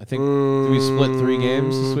 I think did we split 3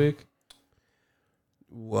 games this week?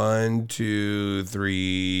 1, 2,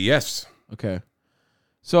 3. Yes. Okay.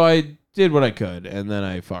 So I did what I could, and then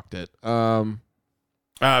I fucked it.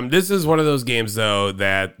 This is one of those games though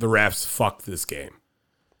that the refs fucked this game.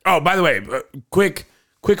 Oh, by the way, quick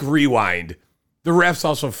rewind. the refs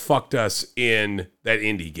also fucked us in that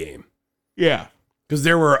Indy game. Yeah. Because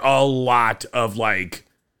there were a lot of like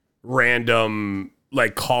random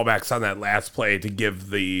like callbacks on that last play to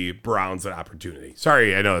give the Browns an opportunity.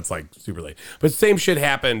 Sorry, I know it's like super late. But same shit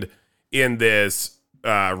happened in this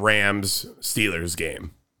Rams Steelers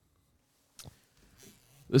game.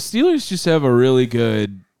 The Steelers just have a really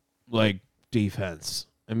good like defense.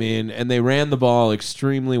 I mean, and they ran the ball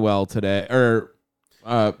extremely well today.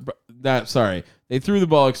 They threw the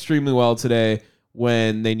ball extremely well today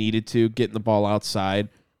when they needed to, getting the ball outside.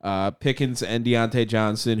 Pickens and Deontay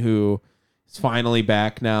Johnson, who is finally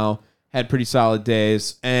back now, had pretty solid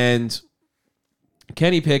days. And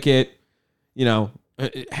Kenny Pickett, you know,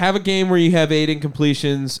 have a game where you have 8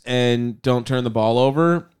 incompletions and don't turn the ball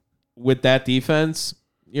over with that defense.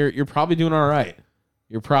 You're probably doing all right.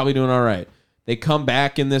 You're probably doing all right. They come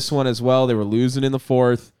back in this one as well. They were losing in the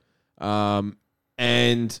fourth. And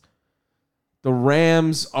the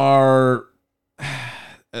Rams are...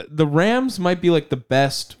 The Rams might be like the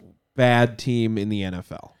best bad team in the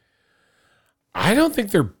NFL. I don't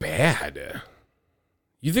think they're bad.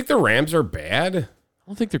 You think the Rams are bad? I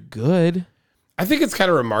don't think they're good. I think it's kind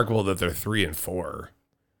of remarkable that they're 3-4.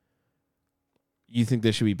 You think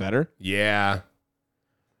they should be better? Yeah.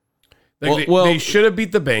 Like they should have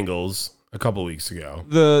beat the Bengals a couple weeks ago.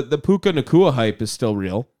 The Puka Nacua hype is still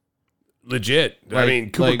real. Legit. I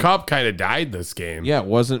mean, Cooper Kupp kind of died this game. Yeah,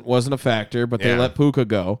 wasn't a factor, but they let Puka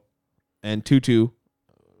go. And Tutu.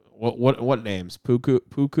 What names? Puka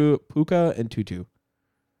and Tutu.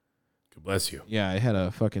 God bless you. Yeah, I had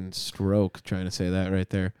a fucking stroke trying to say that right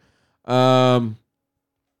there. I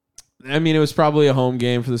mean, it was probably a home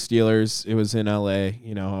game for the Steelers. It was in LA.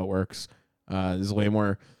 You know how it works. There's way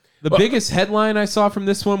more. The biggest headline I saw from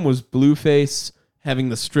this one was Blueface having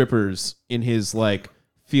the strippers in his like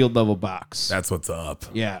field level box. That's what's up.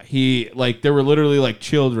 Yeah, there were literally like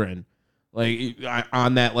children, like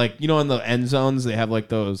on that, like, you know, in the end zones they have like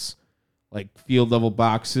those like field level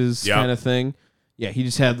boxes kind of thing. Yeah, he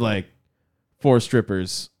just had like 4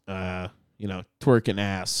 strippers, twerking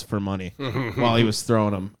ass for money while he was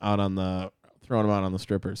throwing them out on the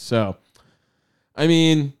strippers. So, I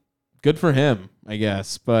mean, good for him, I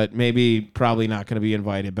guess, but probably not going to be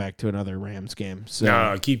invited back to another Rams game. So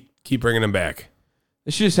no, keep bringing him back. They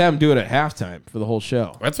should just have him do it at halftime for the whole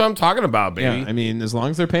show. That's what I'm talking about, baby. Yeah, I mean, as long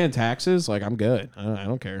as they're paying taxes, like, I'm good. I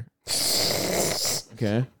don't care.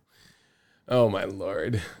 Okay. Oh my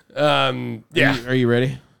Lord. Yeah. Are you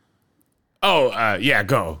ready? Oh, yeah.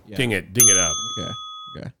 Go. Yeah. Ding it up.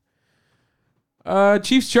 Okay.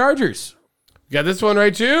 Chiefs Chargers. You got this one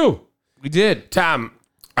right too. We did. Tom.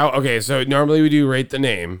 Oh, okay. So normally we do rate the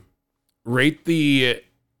name, rate the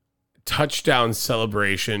touchdown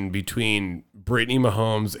celebration between Brittany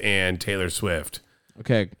Mahomes and Taylor Swift.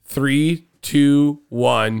 Okay. 3, 2,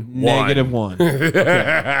 1. -1.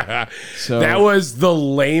 Okay. So that was the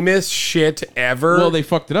lamest shit ever. Well, they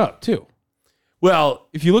fucked it up too. Well,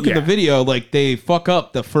 if you look at the video, like, they fuck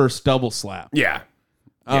up the first double slap. Yeah.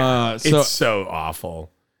 It's so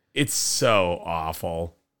awful. It's so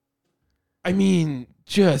awful. I mean,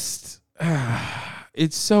 just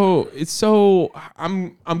it's so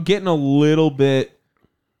I'm getting a little bit.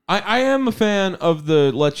 I am a fan of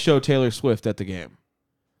the let's show Taylor Swift at the game,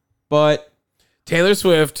 but Taylor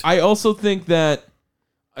Swift. I also think that,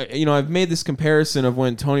 I've made this comparison of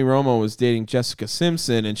when Tony Romo was dating Jessica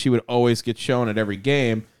Simpson, and she would always get shown at every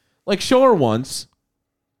game. Like, show her once.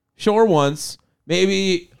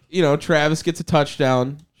 Maybe, Travis gets a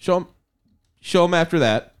touchdown. Show him after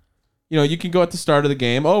that. You can go at the start of the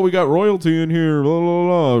game. Oh, we got royalty in here, blah, blah,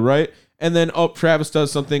 blah, right? And then, Travis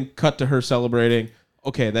does something, cut to her celebrating.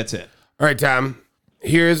 Okay, that's it. All right, Tom.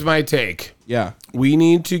 Here's my take. Yeah. We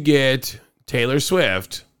need to get Taylor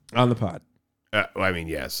Swift on the pod.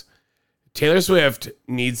 Yes. Taylor Swift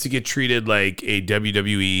needs to get treated like a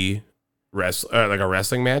WWE like a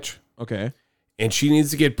wrestling match. Okay. And she needs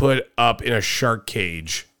to get put up in a shark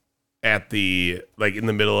cage in the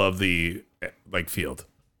middle of the field.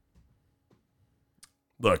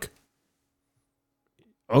 Look.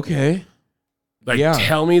 Okay.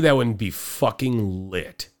 Tell me that wouldn't be fucking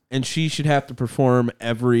lit. And she should have to perform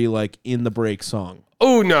every in the break song.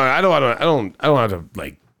 Oh no, I don't have to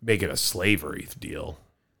make it a slavery deal.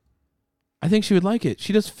 I think she would like it.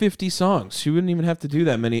 She does 50 songs. She wouldn't even have to do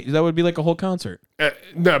that many. That would be like a whole concert.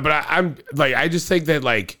 No, but I just think that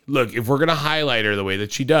look, if we're gonna highlight her the way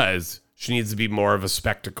that she does, she needs to be more of a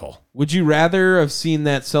spectacle. Would you rather have seen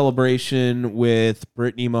that celebration with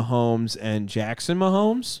Brittany Mahomes and Jackson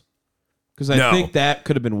Mahomes? Because I think that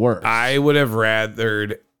could have been worse. I would have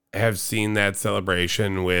rather have seen that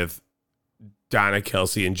celebration with Donna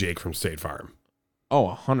Kelsey and Jake from State Farm.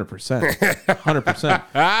 Oh, 100%.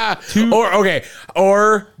 100%.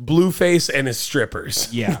 Or Blueface and his strippers.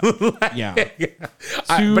 Yeah. Yeah.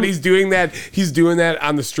 But he's doing that. He's doing that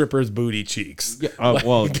on the strippers' booty cheeks. Yeah,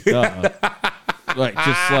 duh. Like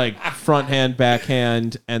just like front hand,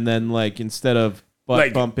 backhand, and then like instead of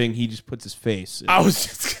butt bumping, he just puts his face. I was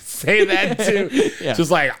just gonna say that too. Yeah.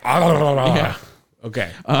 Just like Yeah.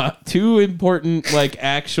 Okay. Two important like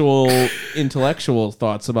actual intellectual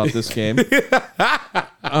thoughts about this game. Patrick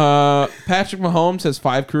Mahomes has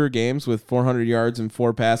 5 career games with 400 yards and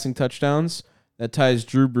 4 passing touchdowns. That ties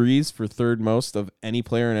Drew Brees for third most of any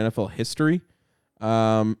player in NFL history.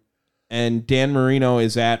 And Dan Marino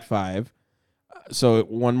is at 5. So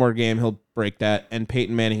one more game, he'll break that. And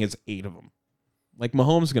Peyton Manning has 8 of them. Like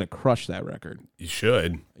Mahomes is going to crush that record. You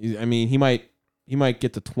should. I mean, he might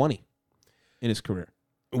get to 20 in his career.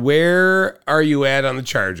 Where are you at on the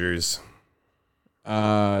Chargers?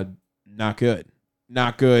 Not good.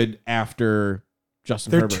 Not good after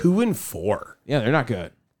Justin They're Herbert. 2-4. Yeah, they're not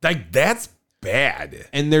good. Like that's bad.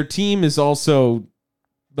 And their team is also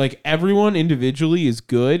like everyone individually is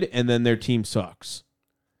good, and then their team sucks.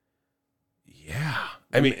 Yeah.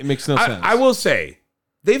 I mean, it makes no sense. I will say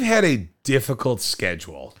they've had a difficult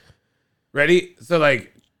schedule. Ready? So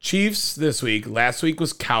like Chiefs this week. Last week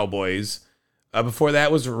was Cowboys. Before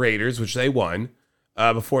that was Raiders, which they won.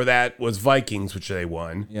 Before that was Vikings, which they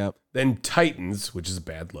won. Yep. Then Titans, which is a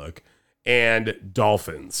bad look, and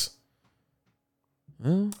Dolphins.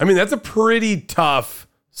 I mean, that's a pretty tough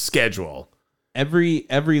schedule. Every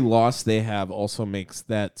loss they have also makes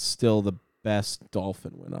that still the best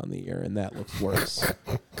Dolphin win on the year, and that looks worse.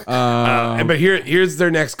 But here's their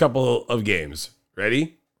next couple of games.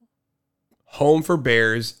 Ready? Home for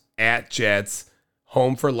Bears, at Jets,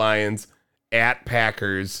 home for Lions, at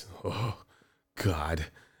Packers. Oh, God.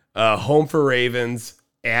 Home for Ravens,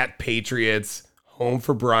 at Patriots, home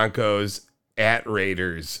for Broncos, at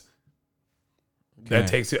Raiders. That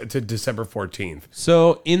takes it to December 14th.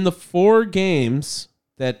 So in the 4 games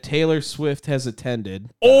that Taylor Swift has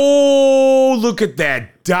attended. Oh, look at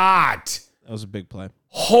that dot. That was a big play.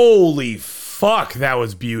 Holy fuck, that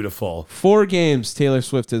was beautiful. 4 games Taylor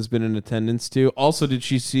Swift has been in attendance to. Also, did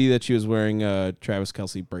she see that she was wearing a Travis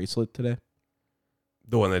Kelce bracelet today?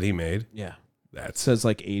 The one that he made? Yeah. It That says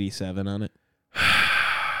like 87 on it.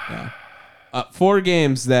 Yeah. 4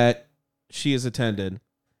 games that she has attended.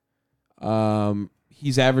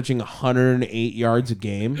 He's averaging 108 yards a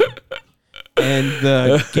game. And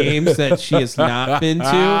the games that she has not been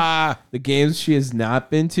to,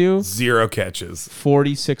 0 catches.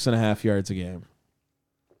 46 and a half yards a game.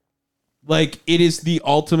 Like, it is the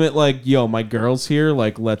ultimate, like, yo, my girl's here,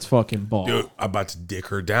 like, let's fucking ball. Dude, I'm about to dick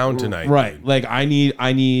her down tonight. Right. Dude. Like, I need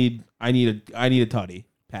a tutty,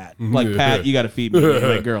 Pat. Like, Pat, you got to feed me.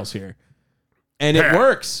 My girl's here. And Pat, it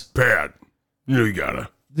works. Pat, you gotta.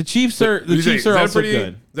 The Chiefs are also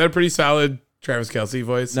good. Is that a pretty solid Travis Kelce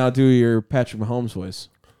voice? Now do your Patrick Mahomes voice.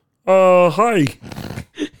 Hi.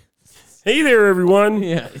 Hey there, everyone.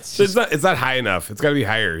 Yeah, It's not high enough. It's got to be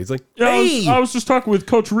higher. He's like, hey. I was just talking with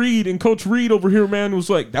Coach Reed, and Coach Reed over here, man, was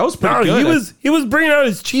like, that was pretty good. He was bringing out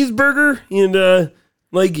his cheeseburger, and it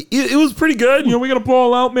was pretty good. You know, we got to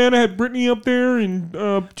ball out, man. I had Brittany up there and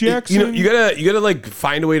Jackson. you gotta like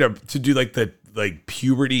find a way to do like the like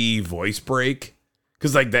puberty voice break,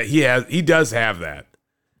 because like that he does have that.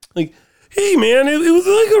 Like, hey man, it was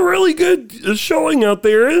like a really good showing out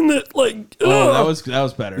there, isn't it? Like, that was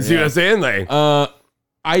better. See what I'm saying? Like, we'll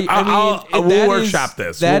workshop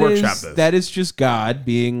this. That is just God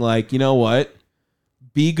being like, you know what?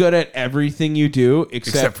 Be good at everything you do,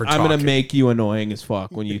 except for I'm going to talking. make you annoying as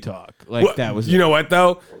fuck when you talk. Like, well, that was You know what,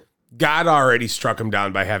 though? God already struck him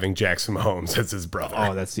down by having Jackson Mahomes as his brother.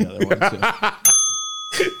 Oh, that's the other one, too.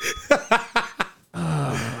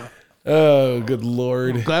 Oh, good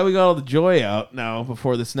Lord. Glad we got all the joy out now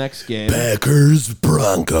before this next game. Packers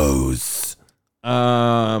Broncos.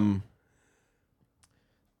 Are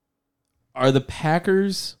the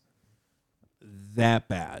Packers that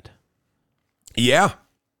bad? Yeah.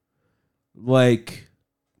 Like,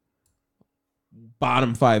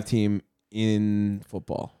 bottom 5 team in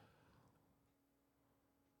football?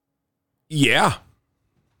 Yeah.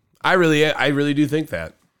 I really do think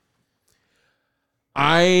that.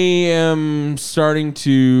 I am starting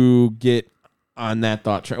to get on that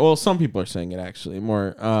thought train. Well, some people are saying it actually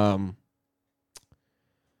more.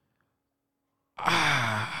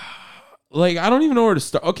 Like, I don't even know where to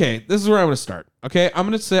start. Okay, this is where I'm going to start. Okay, I'm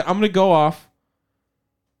going to go off.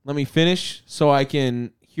 Let me finish so I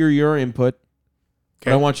can hear your input.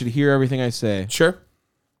 But I want you to hear everything I say. Sure.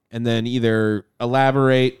 And then either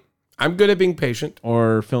elaborate I'm good at being patient.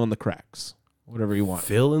 or fill in the cracks. whatever you want.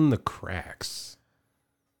 Fill in the cracks.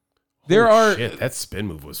 There Holy are shit, that spin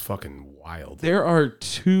move was fucking wild. there are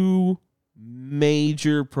two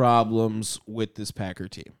major problems with this Packer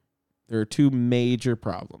team. There are two major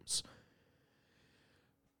problems.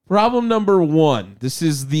 Problem number one. This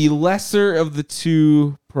is the lesser of the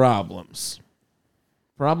two problems.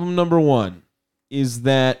 Problem number one is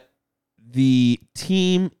that the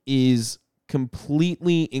team is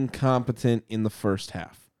completely incompetent in the first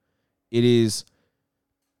half. It is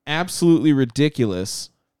absolutely ridiculous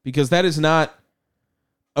because that is not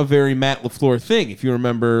a very Matt LaFleur thing. If you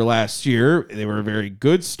remember last year, they were a very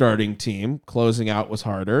good starting team. Closing out was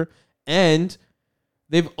harder. And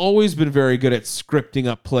they've always been very good at scripting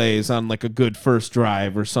up plays on like a good first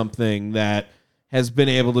drive or something that has been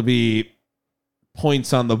able to be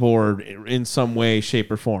points on the board in some way,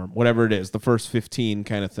 shape, or form. Whatever it is, the first 15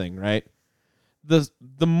 kind of thing, right? The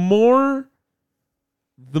more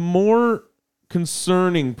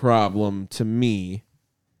concerning problem to me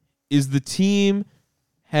is the team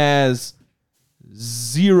has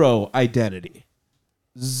zero identity.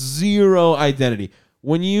 Zero identity.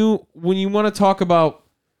 When you want to talk about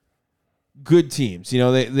good teams, you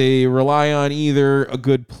know, they rely on either a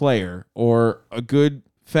good player or a good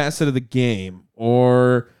facet of the game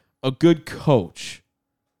or a good coach.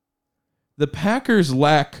 The Packers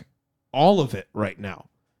lack all of it right now.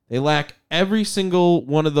 They lack every single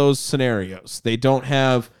one of those scenarios. They don't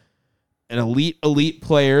have an elite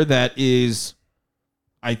player that is,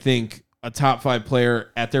 I think, a top 5 player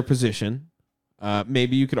at their position.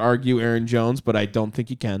 Maybe you could argue Aaron Jones, but I don't think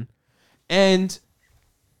you can. And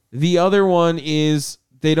the other one is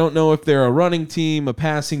they don't know if they're a running team, a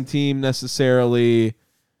passing team necessarily.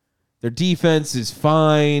 Their defense is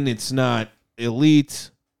fine. It's not elite.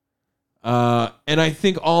 And I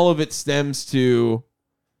think all of it stems to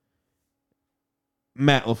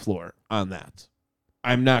Matt LaFleur on that.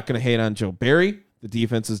 I'm not going to hate on Joe Barry. The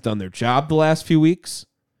defense has done their job the last few weeks.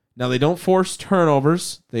 Now, they don't force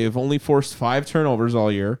turnovers. They have only forced 5 turnovers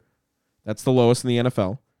all year. That's the lowest in the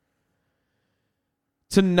NFL.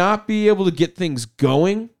 To not be able to get things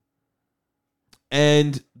going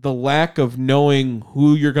and the lack of knowing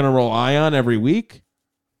who you're going to rely on every week,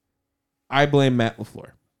 I blame Matt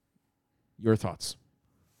LaFleur. Your thoughts?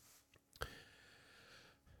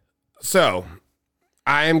 So,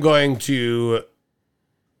 I am going to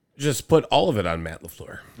just put all of it on Matt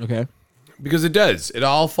LaFleur. Okay. Because it does. It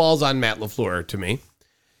all falls on Matt LaFleur to me.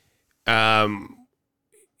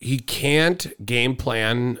 He can't game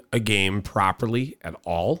plan a game properly at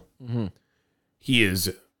all. Mm-hmm. He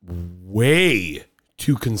is way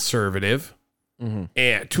too conservative. Mm-hmm.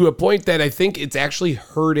 And to a point that I think it's actually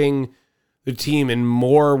hurting the team in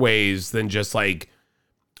more ways than just like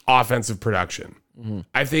offensive production. Mm-hmm.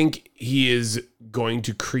 I think he is going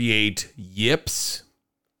to create yips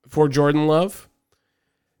for Jordan Love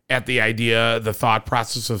at the thought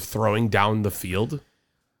process of throwing down the field.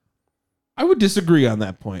 I would disagree on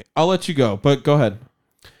that point. I'll let you go, but go ahead.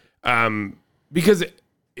 Because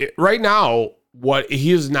right now,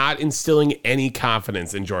 he is not instilling any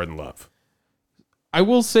confidence in Jordan Love. I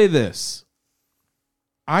will say this.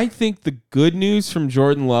 I think the good news from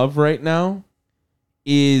Jordan Love right now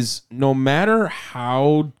is no matter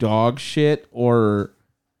how dog shit or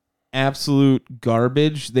absolute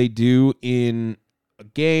garbage they do in a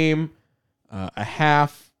game, a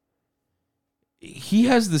half, he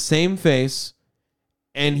has the same face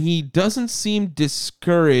and he doesn't seem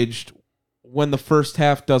discouraged when the first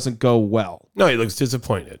half doesn't go well. No, he looks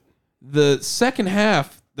disappointed. The second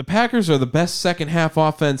half, the Packers are the best second half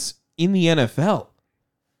offense in the NFL.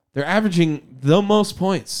 They're averaging the most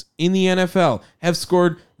points in the NFL, have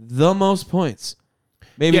scored the most points.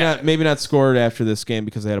 Maybe not scored after this game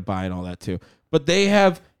because they had a bye and all that too. But they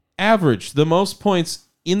have averaged the most points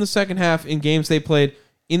in the second half in games they played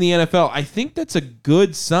in the NFL. I think that's a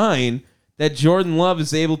good sign that Jordan Love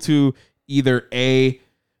is able to either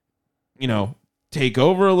take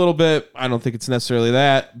over a little bit. I don't think it's necessarily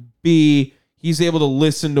that. B, he's able to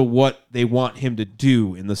listen to what they want him to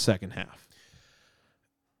do in the second half.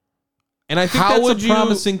 And I think that's a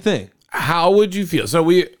promising thing. How would you feel? So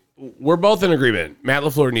we're both in agreement. Matt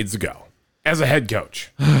LaFleur needs to go as a head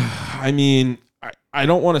coach. I mean, I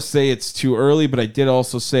don't want to say it's too early, but I did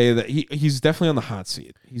also say that he's definitely on the hot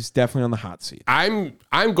seat. He's definitely on the hot seat. I'm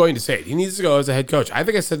going to say it. He needs to go as a head coach. I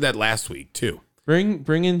think I said that last week too. Bring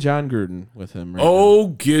in John Gruden with him. Right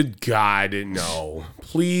now. Good God, no!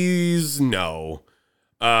 Please, no.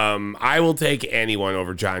 I will take anyone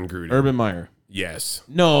over John Gruden. Urban Meyer. Yes.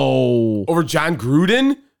 No. Over John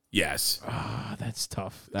Gruden? Yes. That's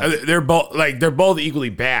tough. They're both equally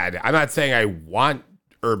bad. I'm not saying I want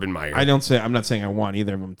Urban Meyer. I'm not saying I want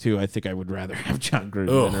either of them too. I think I would rather have John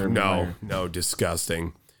Gruden than Urban Meyer. No,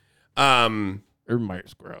 disgusting. Urban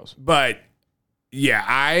Meyer's gross. But yeah,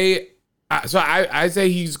 I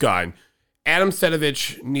say he's gone. Adam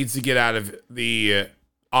Stenavich needs to get out of the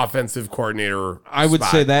offensive coordinator. I would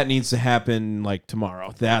spot. say that needs to happen like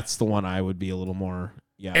tomorrow. That's the one I would be a little more.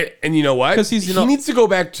 Yeah, And you know what? 'Cause he needs to go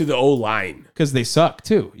back to the O-line. because they suck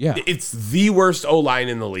too. Yeah, It's the worst O-line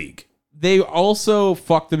in the league. they also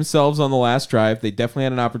fucked themselves on the last drive. They definitely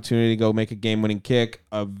had an opportunity to go make a game-winning kick.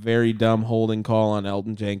 A very dumb holding call on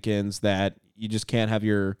Elton Jenkins that you just can't have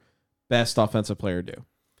your best offensive player do.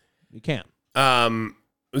 You can't.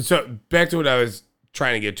 So back to what I was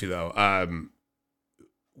trying to get to, though.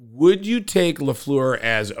 Would you take LaFleur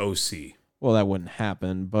as OC? Well, that wouldn't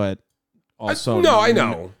happen, but also... No, I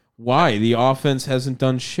know. Why? The offense hasn't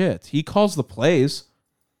done shit. He calls the plays.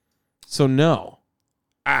 So no.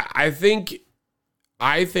 I think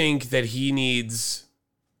that he needs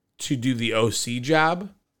to do the OC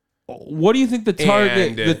job. What do you think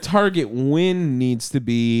the target win needs to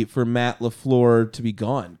be for Matt LaFleur to be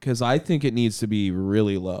gone? Because I think it needs to be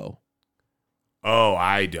really low. Oh,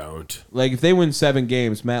 I don't. Like if they win 7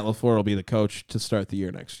 games, Matt LaFleur will be the coach to start the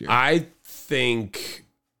year next year. I think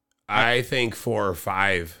 4 or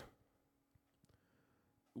 5.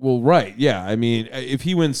 Well, right, yeah. I mean, if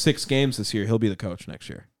he wins 6 games this year, he'll be the coach next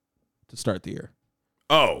year to start the year.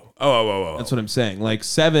 Oh. That's what I'm saying. Like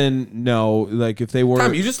 7, no. Like if they were...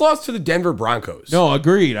 Tom, you just lost to the Denver Broncos. No,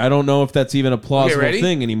 agreed. I don't know if that's even a plausible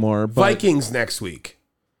thing anymore. But Vikings next week.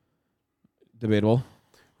 Debatable.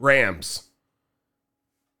 Rams.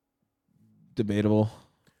 Debatable.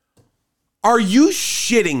 Are you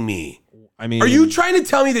shitting me? I mean, are you trying to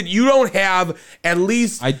tell me that you don't have at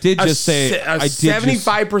least I did just say a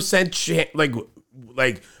 75%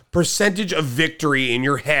 like percentage of victory in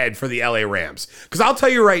your head for the LA Rams? Because I'll tell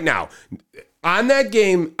you right now, on that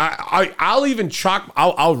game, I'll even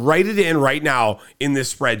I'll write it in right now in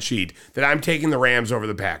this spreadsheet that I'm taking the Rams over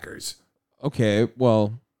the Packers. Okay,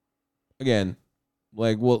 well, again,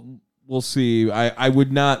 like we'll see. I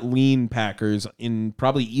would not lean Packers in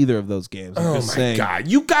probably either of those games. I'm just saying. God,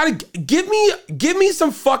 you gotta give me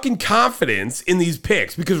some fucking confidence in these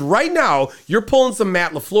picks, because right now you're pulling some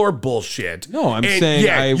Matt LaFleur bullshit. No, I'm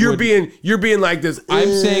saying you're being like this.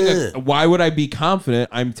 I'm saying why would I be confident?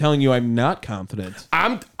 I'm telling you I'm not confident.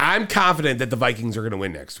 I'm confident that the Vikings are gonna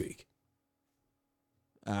win next week.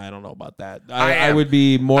 I don't know about that. I would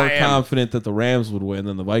be more confident that the Rams would win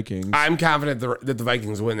than the Vikings. I'm confident that the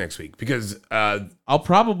Vikings win next week because I'll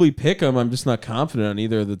probably pick them. I'm just not confident on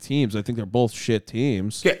either of the teams. I think they're both shit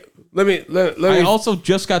teams. Yeah, let me. I also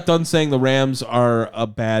just got done saying the Rams are a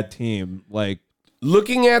bad team. Like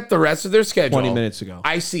looking at the rest of their schedule, 20 minutes ago,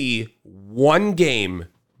 I see one game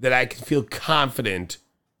that I can feel confident,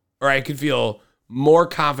 or I can feel more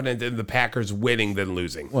confident in the Packers winning than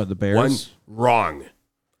losing. What, the Bears? One wrong.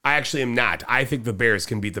 I actually am not. I think the Bears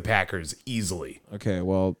can beat the Packers easily. Okay,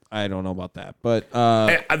 well, I don't know about that. But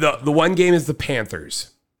the one game is the Panthers.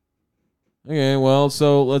 Okay, well,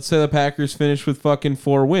 so let's say the Packers finish with fucking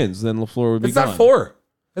 4 wins, then LaFleur would be gone. It's not 4.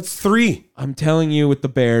 That's 3. I'm telling you with the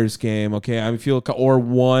Bears game, okay? I feel or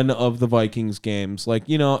one of the Vikings games. Like,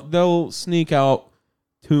 they'll sneak out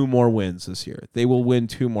 2 more wins this year. They will win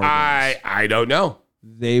 2 more games. I don't know.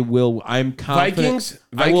 They will. I'm confident.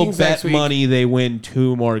 Vikings I will bet week, money they win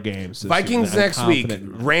 2 more games. Vikings next week.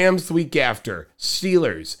 Rams the week after.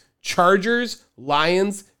 Steelers, Chargers,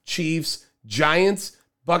 Lions, Chiefs, Giants,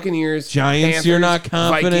 Buccaneers. Giants. Panthers, you're not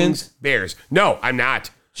confident. Vikings, Bears. No, I'm not.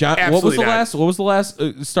 What was the last? What was the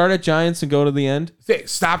last? Start at Giants and go to the end.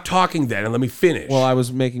 Stop talking then and let me finish. Well, I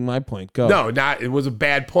was making my point. Go. No, not. It was a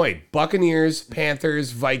bad point. Buccaneers, Panthers,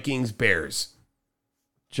 Vikings, Bears.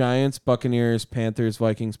 Giants, Buccaneers, Panthers,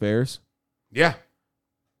 Vikings, Bears. Yeah.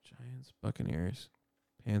 Giants, Buccaneers,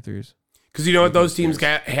 Panthers. Because you know what those teams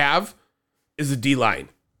have is a D-line.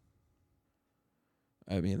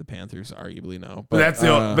 I mean, the Panthers arguably no, but that's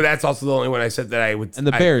that's also the only one I said that I would. And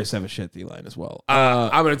the Bears have a shit D-line as well.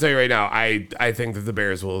 I'm going to tell you right now, I think that the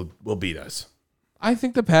Bears will beat us. I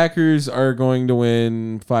think the Packers are going to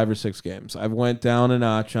win 5 or 6 games. I've went down a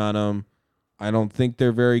notch on them. I don't think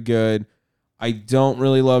they're very good. I don't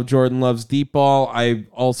really love Jordan Love's deep ball. I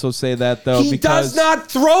also say that, though, he does not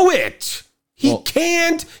throw it. He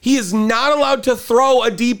can't. He is not allowed to throw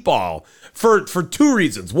a deep ball for 2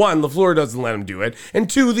 reasons. 1, LaFleur doesn't let him do it. And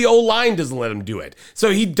 2, the O-line doesn't let him do it.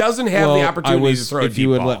 So he doesn't have the opportunity to throw a deep ball. If you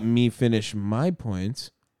would let me finish my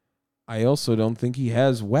points, I also don't think he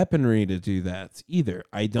has weaponry to do that either.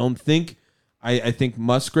 I don't think... I think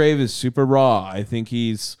Musgrave is super raw. I think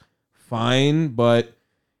he's fine, but...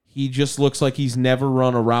 he just looks like he's never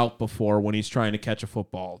run a route before when he's trying to catch a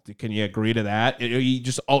football. Can you agree to that? He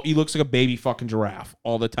looks like a baby fucking giraffe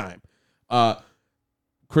all the time.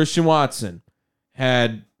 Christian Watson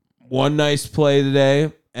had one nice play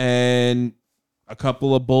today and a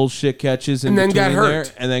couple of bullshit catches and then got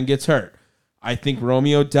hurt. And then gets hurt. I think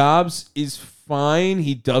Romeo Doubs is fine.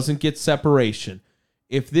 He doesn't get separation.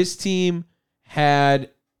 If this team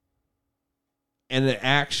had an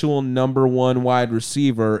actual number one wide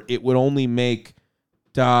receiver, it would only make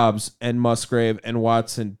Doubs and Musgrave and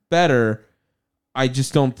Watson better. I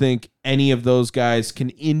just don't think any of those guys can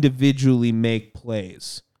individually make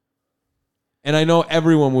plays. And I know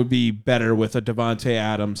everyone would be better with a Devontae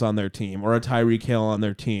Adams on their team or a Tyreek Hill on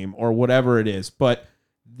their team or whatever it is, but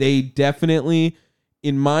they definitely,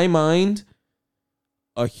 in my mind,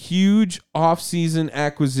 a huge offseason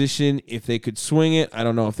acquisition. If they could swing it, I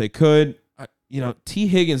don't know if they could. T.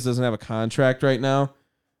 Higgins doesn't have a contract right now.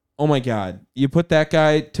 Oh my God. You put that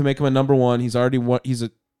guy to make him a number one. He's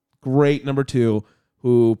a great number two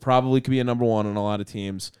who probably could be a number one on a lot of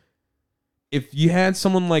teams. If you had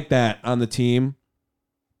someone like that on the team,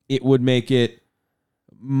 it would make it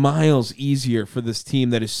miles easier for this team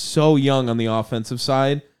that is so young on the offensive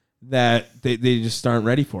side that they just aren't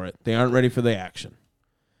ready for it. They aren't ready for the action.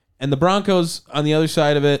 And the Broncos, on the other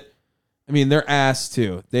side of it, I mean, they're ass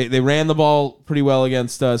too. They ran the ball pretty well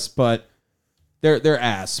against us, but they're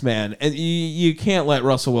ass, man. And you can't let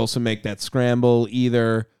Russell Wilson make that scramble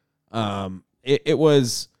either. It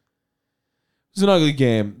was an ugly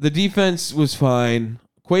game. The defense was fine.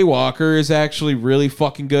 Quay Walker is actually really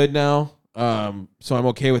fucking good now. So I'm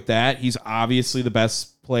okay with that. He's obviously the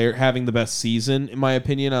best player, having the best season, in my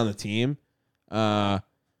opinion, on the team. All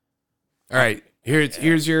right.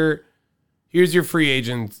 Here's your free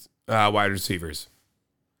agent wide receivers.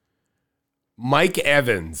 Mike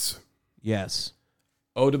Evans. Yes.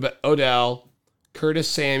 Odell, Curtis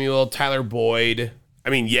Samuel, Tyler Boyd. I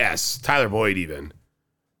mean, yes, Tyler Boyd even.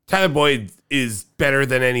 Tyler Boyd is better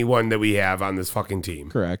than anyone that we have on this fucking team.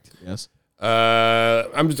 Correct. Yes.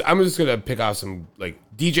 I'm just gonna pick off some, like,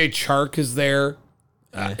 DJ Chark is there.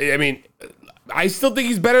 I mean, I still think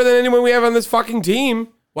he's better than anyone we have on this fucking team,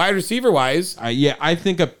 wide receiver wise. I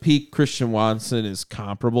think a peak Christian Watson is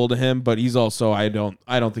comparable to him, but he's also I don't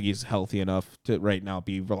think he's healthy enough to right now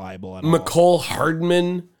be reliable at all. McCole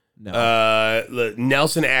Hardman, no.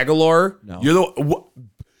 Nelson Aguilar. No.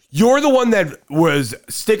 You're the one that was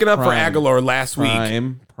sticking up for Aguilar last week.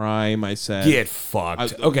 Prime. I said get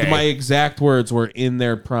fucked. Okay, my exact words were in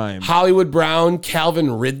their prime. Hollywood Brown,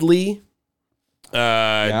 Calvin Ridley.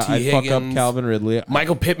 I'd fuck up Calvin Ridley.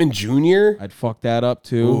 Michael Pittman Jr. I'd fuck that up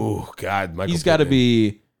too. Oh God, he's got to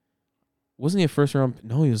be. Wasn't he a first round?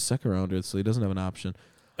 No, he was a second rounder, so he doesn't have an option.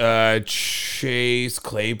 Chase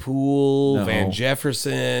Claypool, Van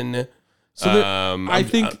Jefferson. So I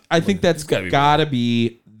think that's gotta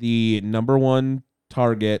be the number one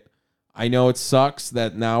target. I know it sucks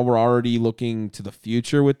that now we're already looking to the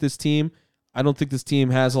future with this team. I don't think this team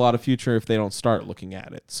has a lot of future if they don't start looking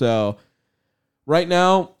at it. So right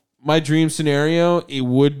now, my dream scenario, it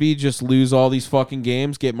would be just lose all these fucking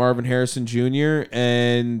games, get Marvin Harrison Jr.,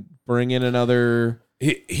 and bring in another.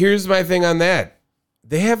 Here's my thing on that.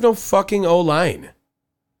 They have no fucking O-line.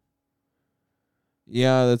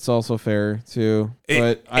 Yeah, that's also fair, too.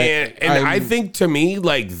 But I think, to me,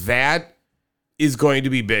 like, that is going to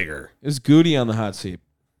be bigger. Is Goody on the hot seat?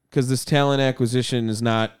 Because this talent acquisition is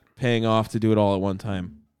not paying off to do it all at one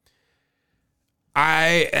time.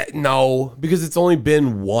 No, because it's only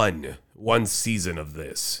been one season of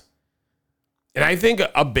this. And I think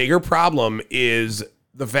a bigger problem is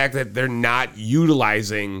the fact that they're not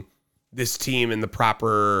utilizing this team in the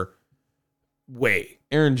proper way.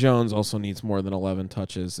 Aaron Jones also needs more than 11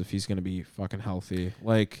 touches if he's going to be fucking healthy.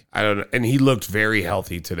 Like, I don't know. And he looked very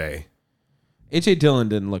healthy today. A.J. Dillon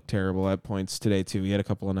didn't look terrible at points today, too. He had a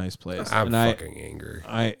couple of nice plays. I'm fucking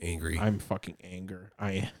angry. I'm fucking anger.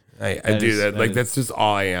 I do that. Like, that's just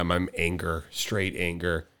all I am. I'm anger. Straight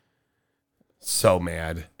anger. So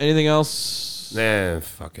mad. Anything else? Nah,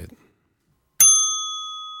 fuck it.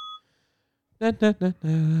 This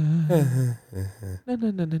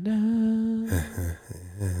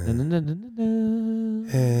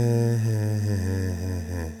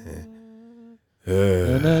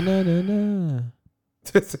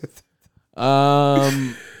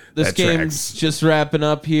game's just wrapping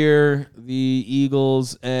up here. The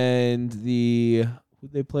Eagles and who'd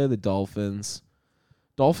they play? The Dolphins.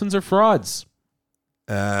 Dolphins are frauds.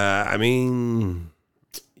 I mean,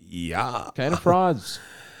 yeah. Kind of frauds.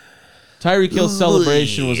 Tyreek Hill's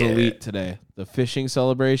celebration was elite today. The fishing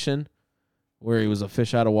celebration where he was a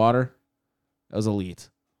fish out of water. That was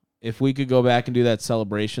elite. if we could go back and do that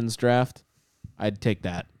celebrations draft, I'd take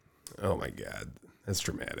that. Oh my God. That's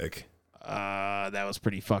dramatic. That was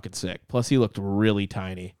pretty fucking sick. Plus, he looked really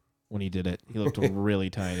tiny when he did it. He looked really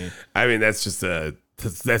tiny. I mean, that's just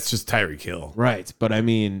Tyreek Hill. Right, but I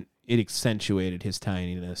mean, it accentuated his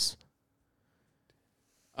tininess.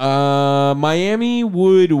 Miami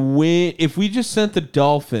would win if we just sent the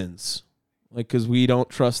Dolphins, like, because we don't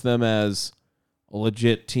trust them as a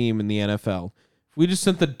legit team in the NFL. If we just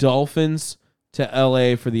sent the Dolphins to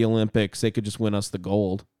LA for the Olympics, they could just win us the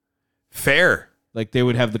gold. Fair. Like, they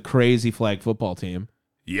would have the crazy flag football team.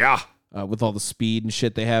 Yeah. With all the speed and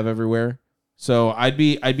shit they have everywhere. So I'd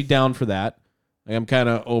be down for that. Like, I'm kind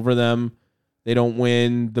of over them. They don't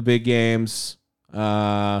win the big games.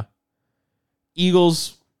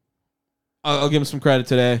 Eagles, I'll give them some credit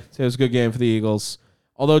today. It was a good game for the Eagles.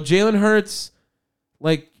 Although Jalen Hurts,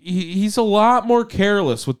 like, he's a lot more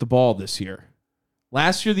careless with the ball this year.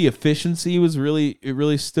 Last year, the efficiency was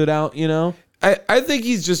really stood out, you know? I think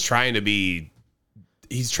he's just trying to make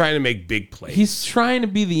big plays. He's trying to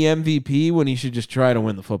be the MVP when he should just try to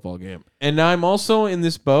win the football game. And I'm also in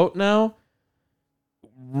this boat now.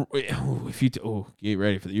 If you get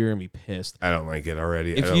ready for that, you're gonna be pissed. I don't like it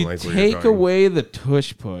already. If I don't you like where you're take going. away the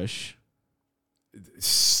tush push,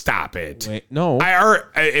 Stop it. wait, no,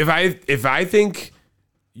 If I think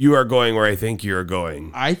you are going where I think you're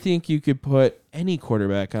going, I think you could put any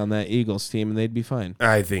quarterback on that Eagles team and they'd be fine.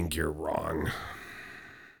 I think you're wrong.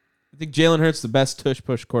 I think Jalen Hurts the best tush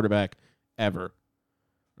push quarterback ever.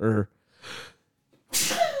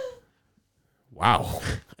 Wow.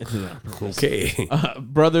 I did that on purpose. Okay.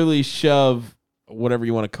 Brotherly shove, whatever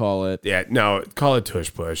you want to call it. Yeah, no, call it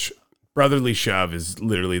tush push. Brotherly shove is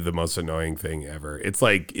literally the most annoying thing ever. It's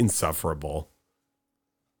like insufferable.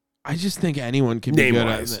 I just think anyone could be good.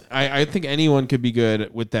 Name-wise. I think anyone could be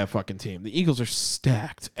good with that fucking team. The Eagles are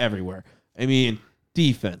stacked everywhere. I mean,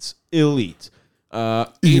 defense, elite.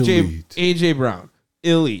 AJ Brown,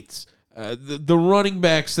 elite. The running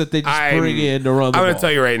backs that they just bring in to run the I'm ball. going to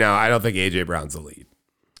tell you right now, I don't think AJ Brown's elite.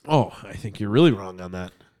 Oh, I think you're really wrong on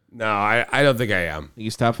that. No, I don't think I am. I think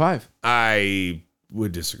he's top 5. I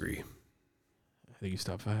would disagree. I think he's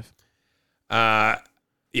top 5. Yeah,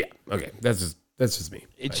 okay. That's just me.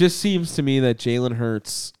 It just seems to me that Jalen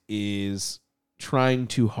Hurts is trying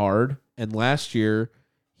too hard, and last year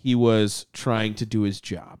he was trying to do his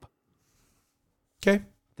job. Okay.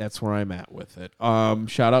 That's where I'm at with it.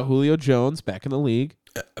 Shout out Julio Jones back in the league,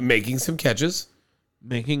 Making some catches.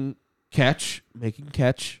 making catch, Making some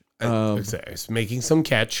catch.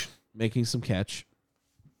 making some catch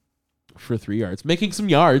for 3 yards, making some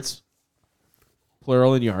yards,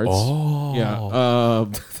 plural in yards. Oh. Yeah.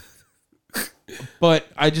 But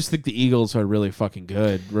I just think the Eagles are really fucking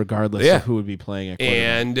good, regardless of who would be playing at quarterback.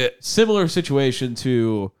 And Similar situation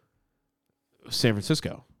to San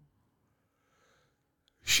Francisco.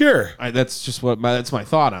 sure. That's just that's my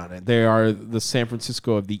thought on it. They are the San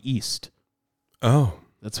Francisco of the East. Oh.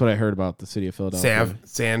 That's what I heard about the city of Philadelphia.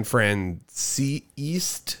 San Francisco?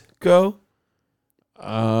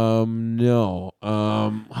 No.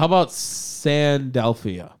 How about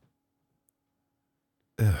Sandelphia?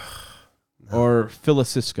 Or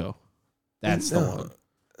Philicisco? That's the one.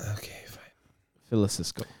 Okay, fine.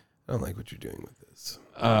 Philicisco. I don't like what you're doing with this.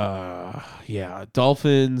 Yeah.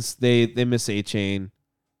 Dolphins, they miss A-Chan,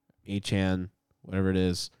 whatever it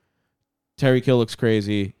is. Tyreek Hill looks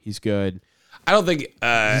crazy. He's good. I don't think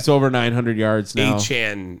He's over 900 yards now.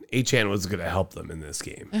 A-Chan was going to help them in this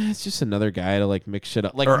game. It's just another guy to like mix shit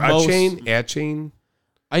up. Like Or most, A-Chain?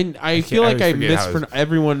 I feel like I always forget how mispronounce.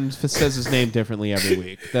 Everyone says his name differently every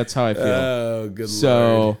week. That's how I feel. Oh, good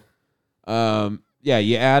So, lord. yeah,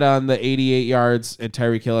 you add on the 88 yards, and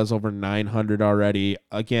Tyreek Hill has over 900 already.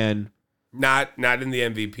 Again, Not in the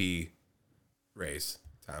MVP race,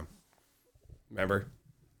 Tom. Remember?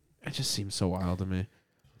 it just seems so wild to me. I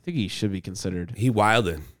think he should be considered. He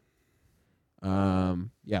wilded.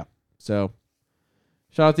 Yeah. So,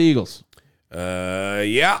 shout out the Eagles.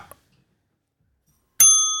 Yeah.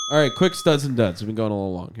 All right, quick studs and duds. We've been going a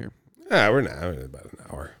little long here. We're not. We're about an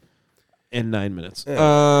hour. In 9 minutes.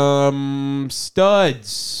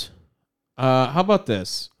 Studs. How about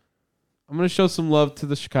this? I'm going to show some love to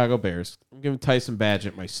the Chicago Bears. I'm giving Tyson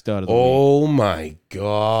Badgett my stud of the week. Oh my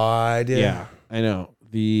God. Yeah, I know.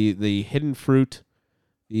 The hidden fruit,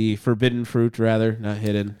 the forbidden fruit, rather, not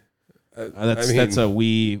hidden. That's a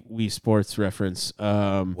Wii Sports reference.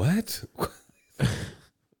 What?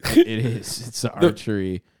 It is. It's the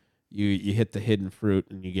archery. You hit the hidden fruit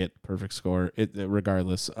and you get perfect score.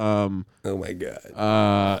 Regardless. Oh my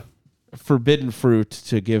God. Forbidden fruit,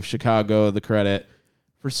 to give Chicago the credit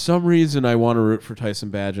For some reason, I want to root for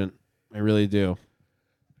Tyson Bagent. I really do.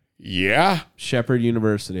 Yeah. Shepherd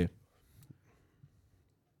University.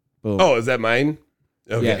 Boom. Oh, is that mine?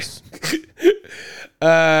 Okay. Yes.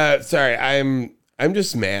 Sorry, I'm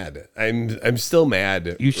just mad. I'm still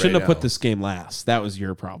mad. You shouldn't have now. put this game last. That was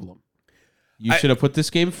your problem. You should have put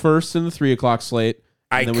this game first in the 3 o'clock slate.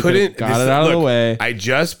 I then we couldn't got it out of the way. I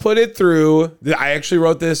just put it through. I actually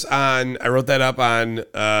wrote this on. I wrote that up on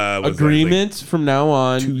Agreement from now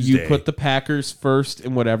on. Tuesday. You put the Packers first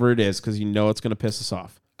in whatever it is because you know it's going to piss us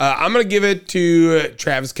off. I'm gonna give it to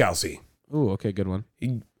Travis Kelce. Ooh, okay, good one.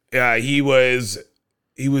 He was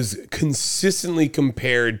consistently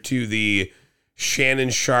compared to the Shannon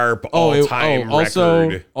Sharp all-time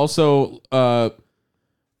record. Also,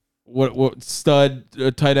 what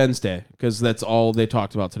stud tight ends day, because that's all they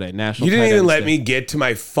talked about today. National. You didn't Tight even Ends let Day. me get to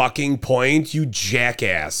my fucking point, you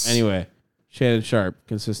jackass. Anyway, Shannon Sharp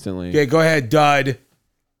consistently. Okay, go ahead, dud.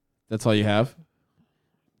 That's all you have.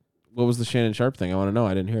 What was the Shannon Sharp thing? I want to know.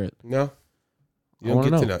 I didn't hear it. No, you I don't wanna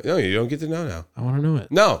get to know. know. No, you don't get to know now. I want to know it.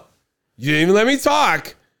 No, you didn't even let me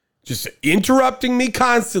talk. Just interrupting me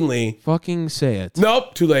constantly. Fucking say it.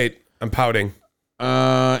 Nope, too late. I'm pouting.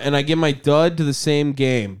 And I give my dud to the same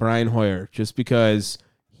game, Brian Hoyer, just because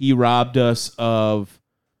he robbed us of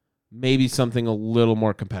maybe something a little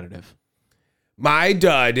more competitive. My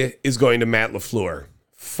dud is going to Matt LaFleur.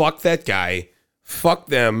 Fuck that guy. Fuck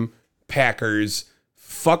them, Packers.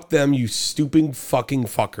 Fuck them, you stupid fucking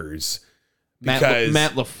fuckers. Because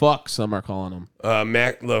Matt LaFuck, some are calling him.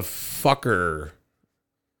 Matt LaFucker.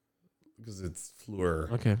 Because it's Fleur.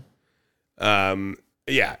 Okay.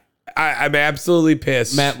 Yeah. I'm absolutely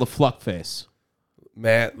pissed. Matt LaFluckface.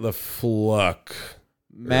 Matt LaFluck.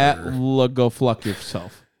 Matt, go fluck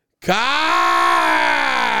yourself. God!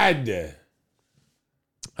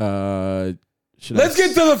 Let's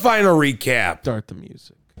get to the final recap. Start the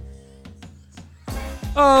music.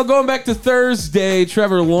 Oh, going back to Thursday,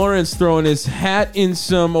 Trevor Lawrence throwing his hat in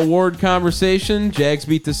some award conversation. Jags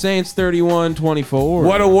beat the Saints 31-24.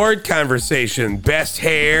 What award conversation? Best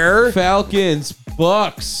hair? Falcons,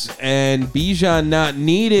 Bucks, and Bijan not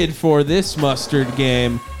needed for this mustard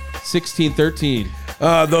game. 16-13.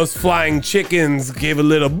 Those flying chickens gave a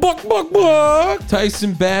little buck.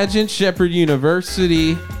 Tyson Bagent, Shepherd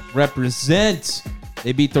University represent.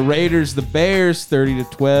 They beat the Raiders, the Bears,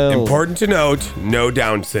 30-12. Important to note, no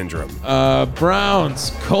Down syndrome. Browns,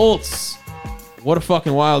 Colts. What a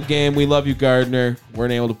fucking wild game. We love you, Gardner.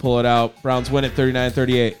 Weren't able to pull it out. Browns win at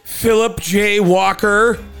 39-38. Philip J.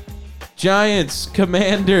 Walker. Giants,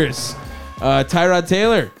 Commanders. Tyrod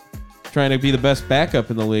Taylor trying to be the best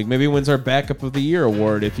backup in the league. Maybe he wins our Backup of the Year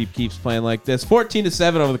award if he keeps playing like this.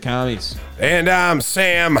 14-7 over the Commies. And I'm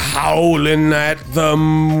Sam howling at the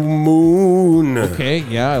moon. Okay,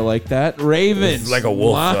 yeah, I like that. Ravens, It's like a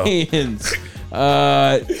wolf, though. Lions.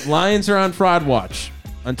 Lions are on fraud watch.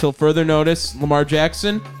 Until further notice, Lamar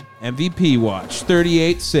Jackson, MVP watch.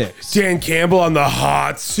 38-6. Dan Campbell on the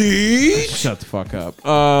hot seat. Shut the fuck up.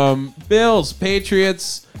 Bills,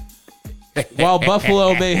 Patriots. While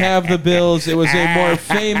Buffalo may have the Bills, it was a more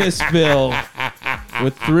famous Bill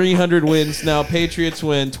with 300 wins. Now Patriots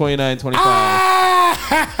win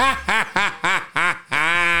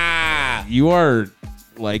 29-25. You are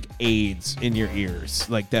like AIDS in your ears.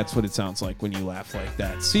 Like that's what it sounds like when you laugh like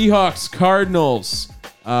that. Seahawks, Cardinals.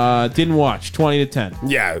 Didn't watch. 20-10.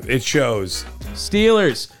 Yeah, it shows.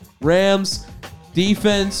 Steelers, Rams.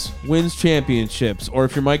 Defense wins championships. Or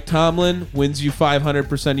if you're Mike Tomlin, wins you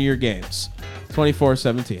 500% of your games.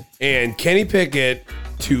 24-17. And Kenny Pickett,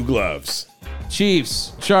 2 gloves.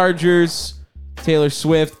 Chiefs, Chargers. Taylor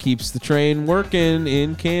Swift keeps the train working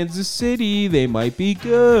in Kansas City. They might be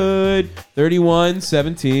good.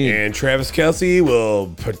 31-17. And Travis Kelce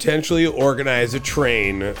will potentially organize a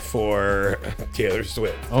train for Taylor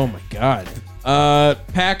Swift. Oh my God.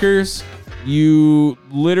 Packers, you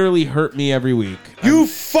literally hurt me every week. You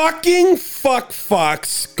fucking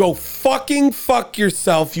fucks. Go fucking fuck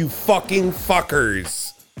yourself, you fucking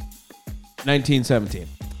fuckers. 19-17.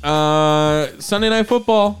 Sunday Night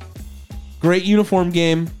Football. Great uniform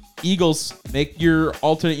game. Eagles, make your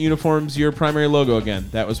alternate uniforms your primary logo again.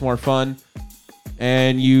 That was more fun.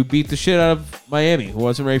 And you beat the shit out of Miami, who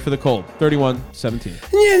wasn't ready for the cold. 31-17.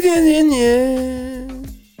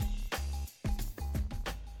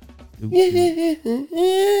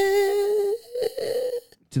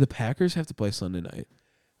 Do the Packers have to play Sunday night?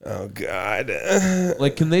 Oh, God.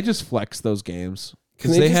 Like, can they just flex those games? Can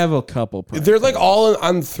Because they they just- have a couple. prime They're like times. all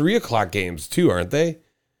on 3 o'clock games, too, aren't they?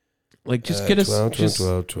 Like, just get us.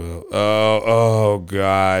 12. Oh,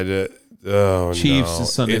 God. Oh, Chiefs no.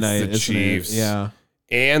 is Sunday It's night. the isn't Chiefs. It? Yeah.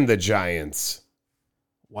 And the Giants.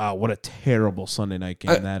 Wow, what a terrible Sunday night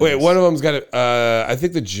game that wait, is. one of them's got to. I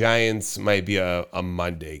think the Giants might be a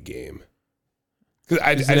Monday game.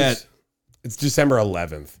 Because it's December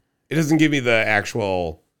 11th. It doesn't give me the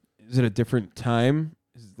actual. Is it a different time?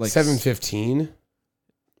 Is it like 7:15.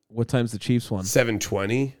 What time's the Chiefs one?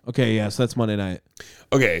 7:20. Okay, yeah, so that's Monday night.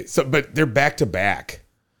 Okay, so but they're back to back.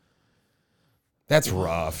 That's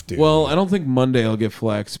rough, dude. Well, I don't think Monday will get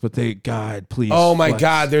flexed, but God, please. oh my flex.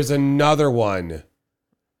 God, there's another one.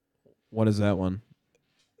 What is that one?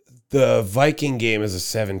 The Viking game is a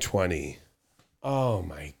 7:20. Oh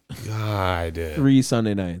my God. 3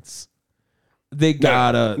 Sunday nights. They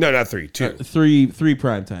gotta No, not 3, 2. three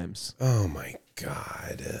prime times. Oh my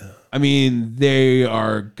God. I mean, they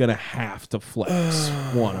are gonna have to flex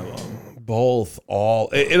one of them. Both, all.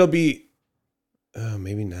 It'll be.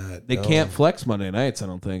 Maybe not. They No. can't flex Monday nights, I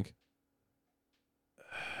don't think.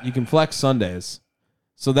 You can flex Sundays.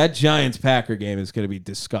 So that Giants-Packer game is going to be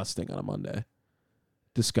disgusting on a Monday.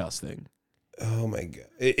 Disgusting. Oh my God.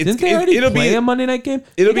 Didn't they already play a Monday night game?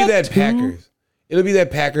 It'll They be got that two? Packers. It'll be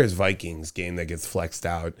that Packers Vikings game that gets flexed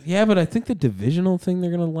out. Yeah, but I think the divisional thing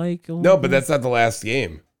they're going to like. a No, little but bit. that's not the last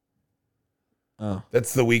game. Oh.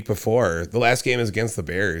 That's the week before. The last game is against the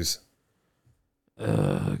Bears.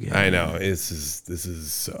 Yeah. I know. This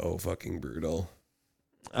is so fucking brutal.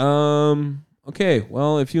 Okay,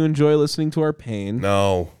 well, if you enjoy listening to our pain,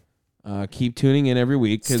 No. keep tuning in every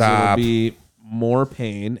week because it'll Stop. be more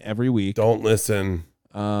pain every week. Don't listen.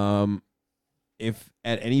 If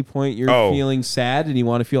at any point you're Oh. feeling sad and you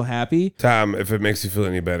want to feel happy, Tom, if it makes you feel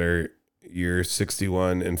any better, you're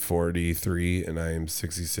 61 and 43, and I am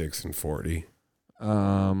 66 and 40.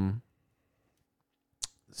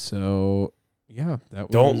 So yeah, that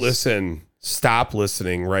was, Don't listen. Stop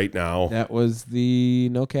listening right now. That was the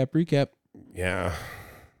No Cap Recap. Yeah.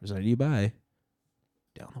 Presented to you by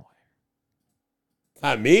Down the Wire.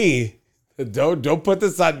 Not me. Don't put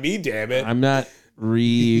this on me, damn it. I'm not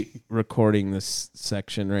re-recording this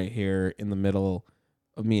section right here in the middle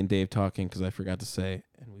of me and Dave talking because I forgot to say,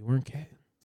 and we weren't gay.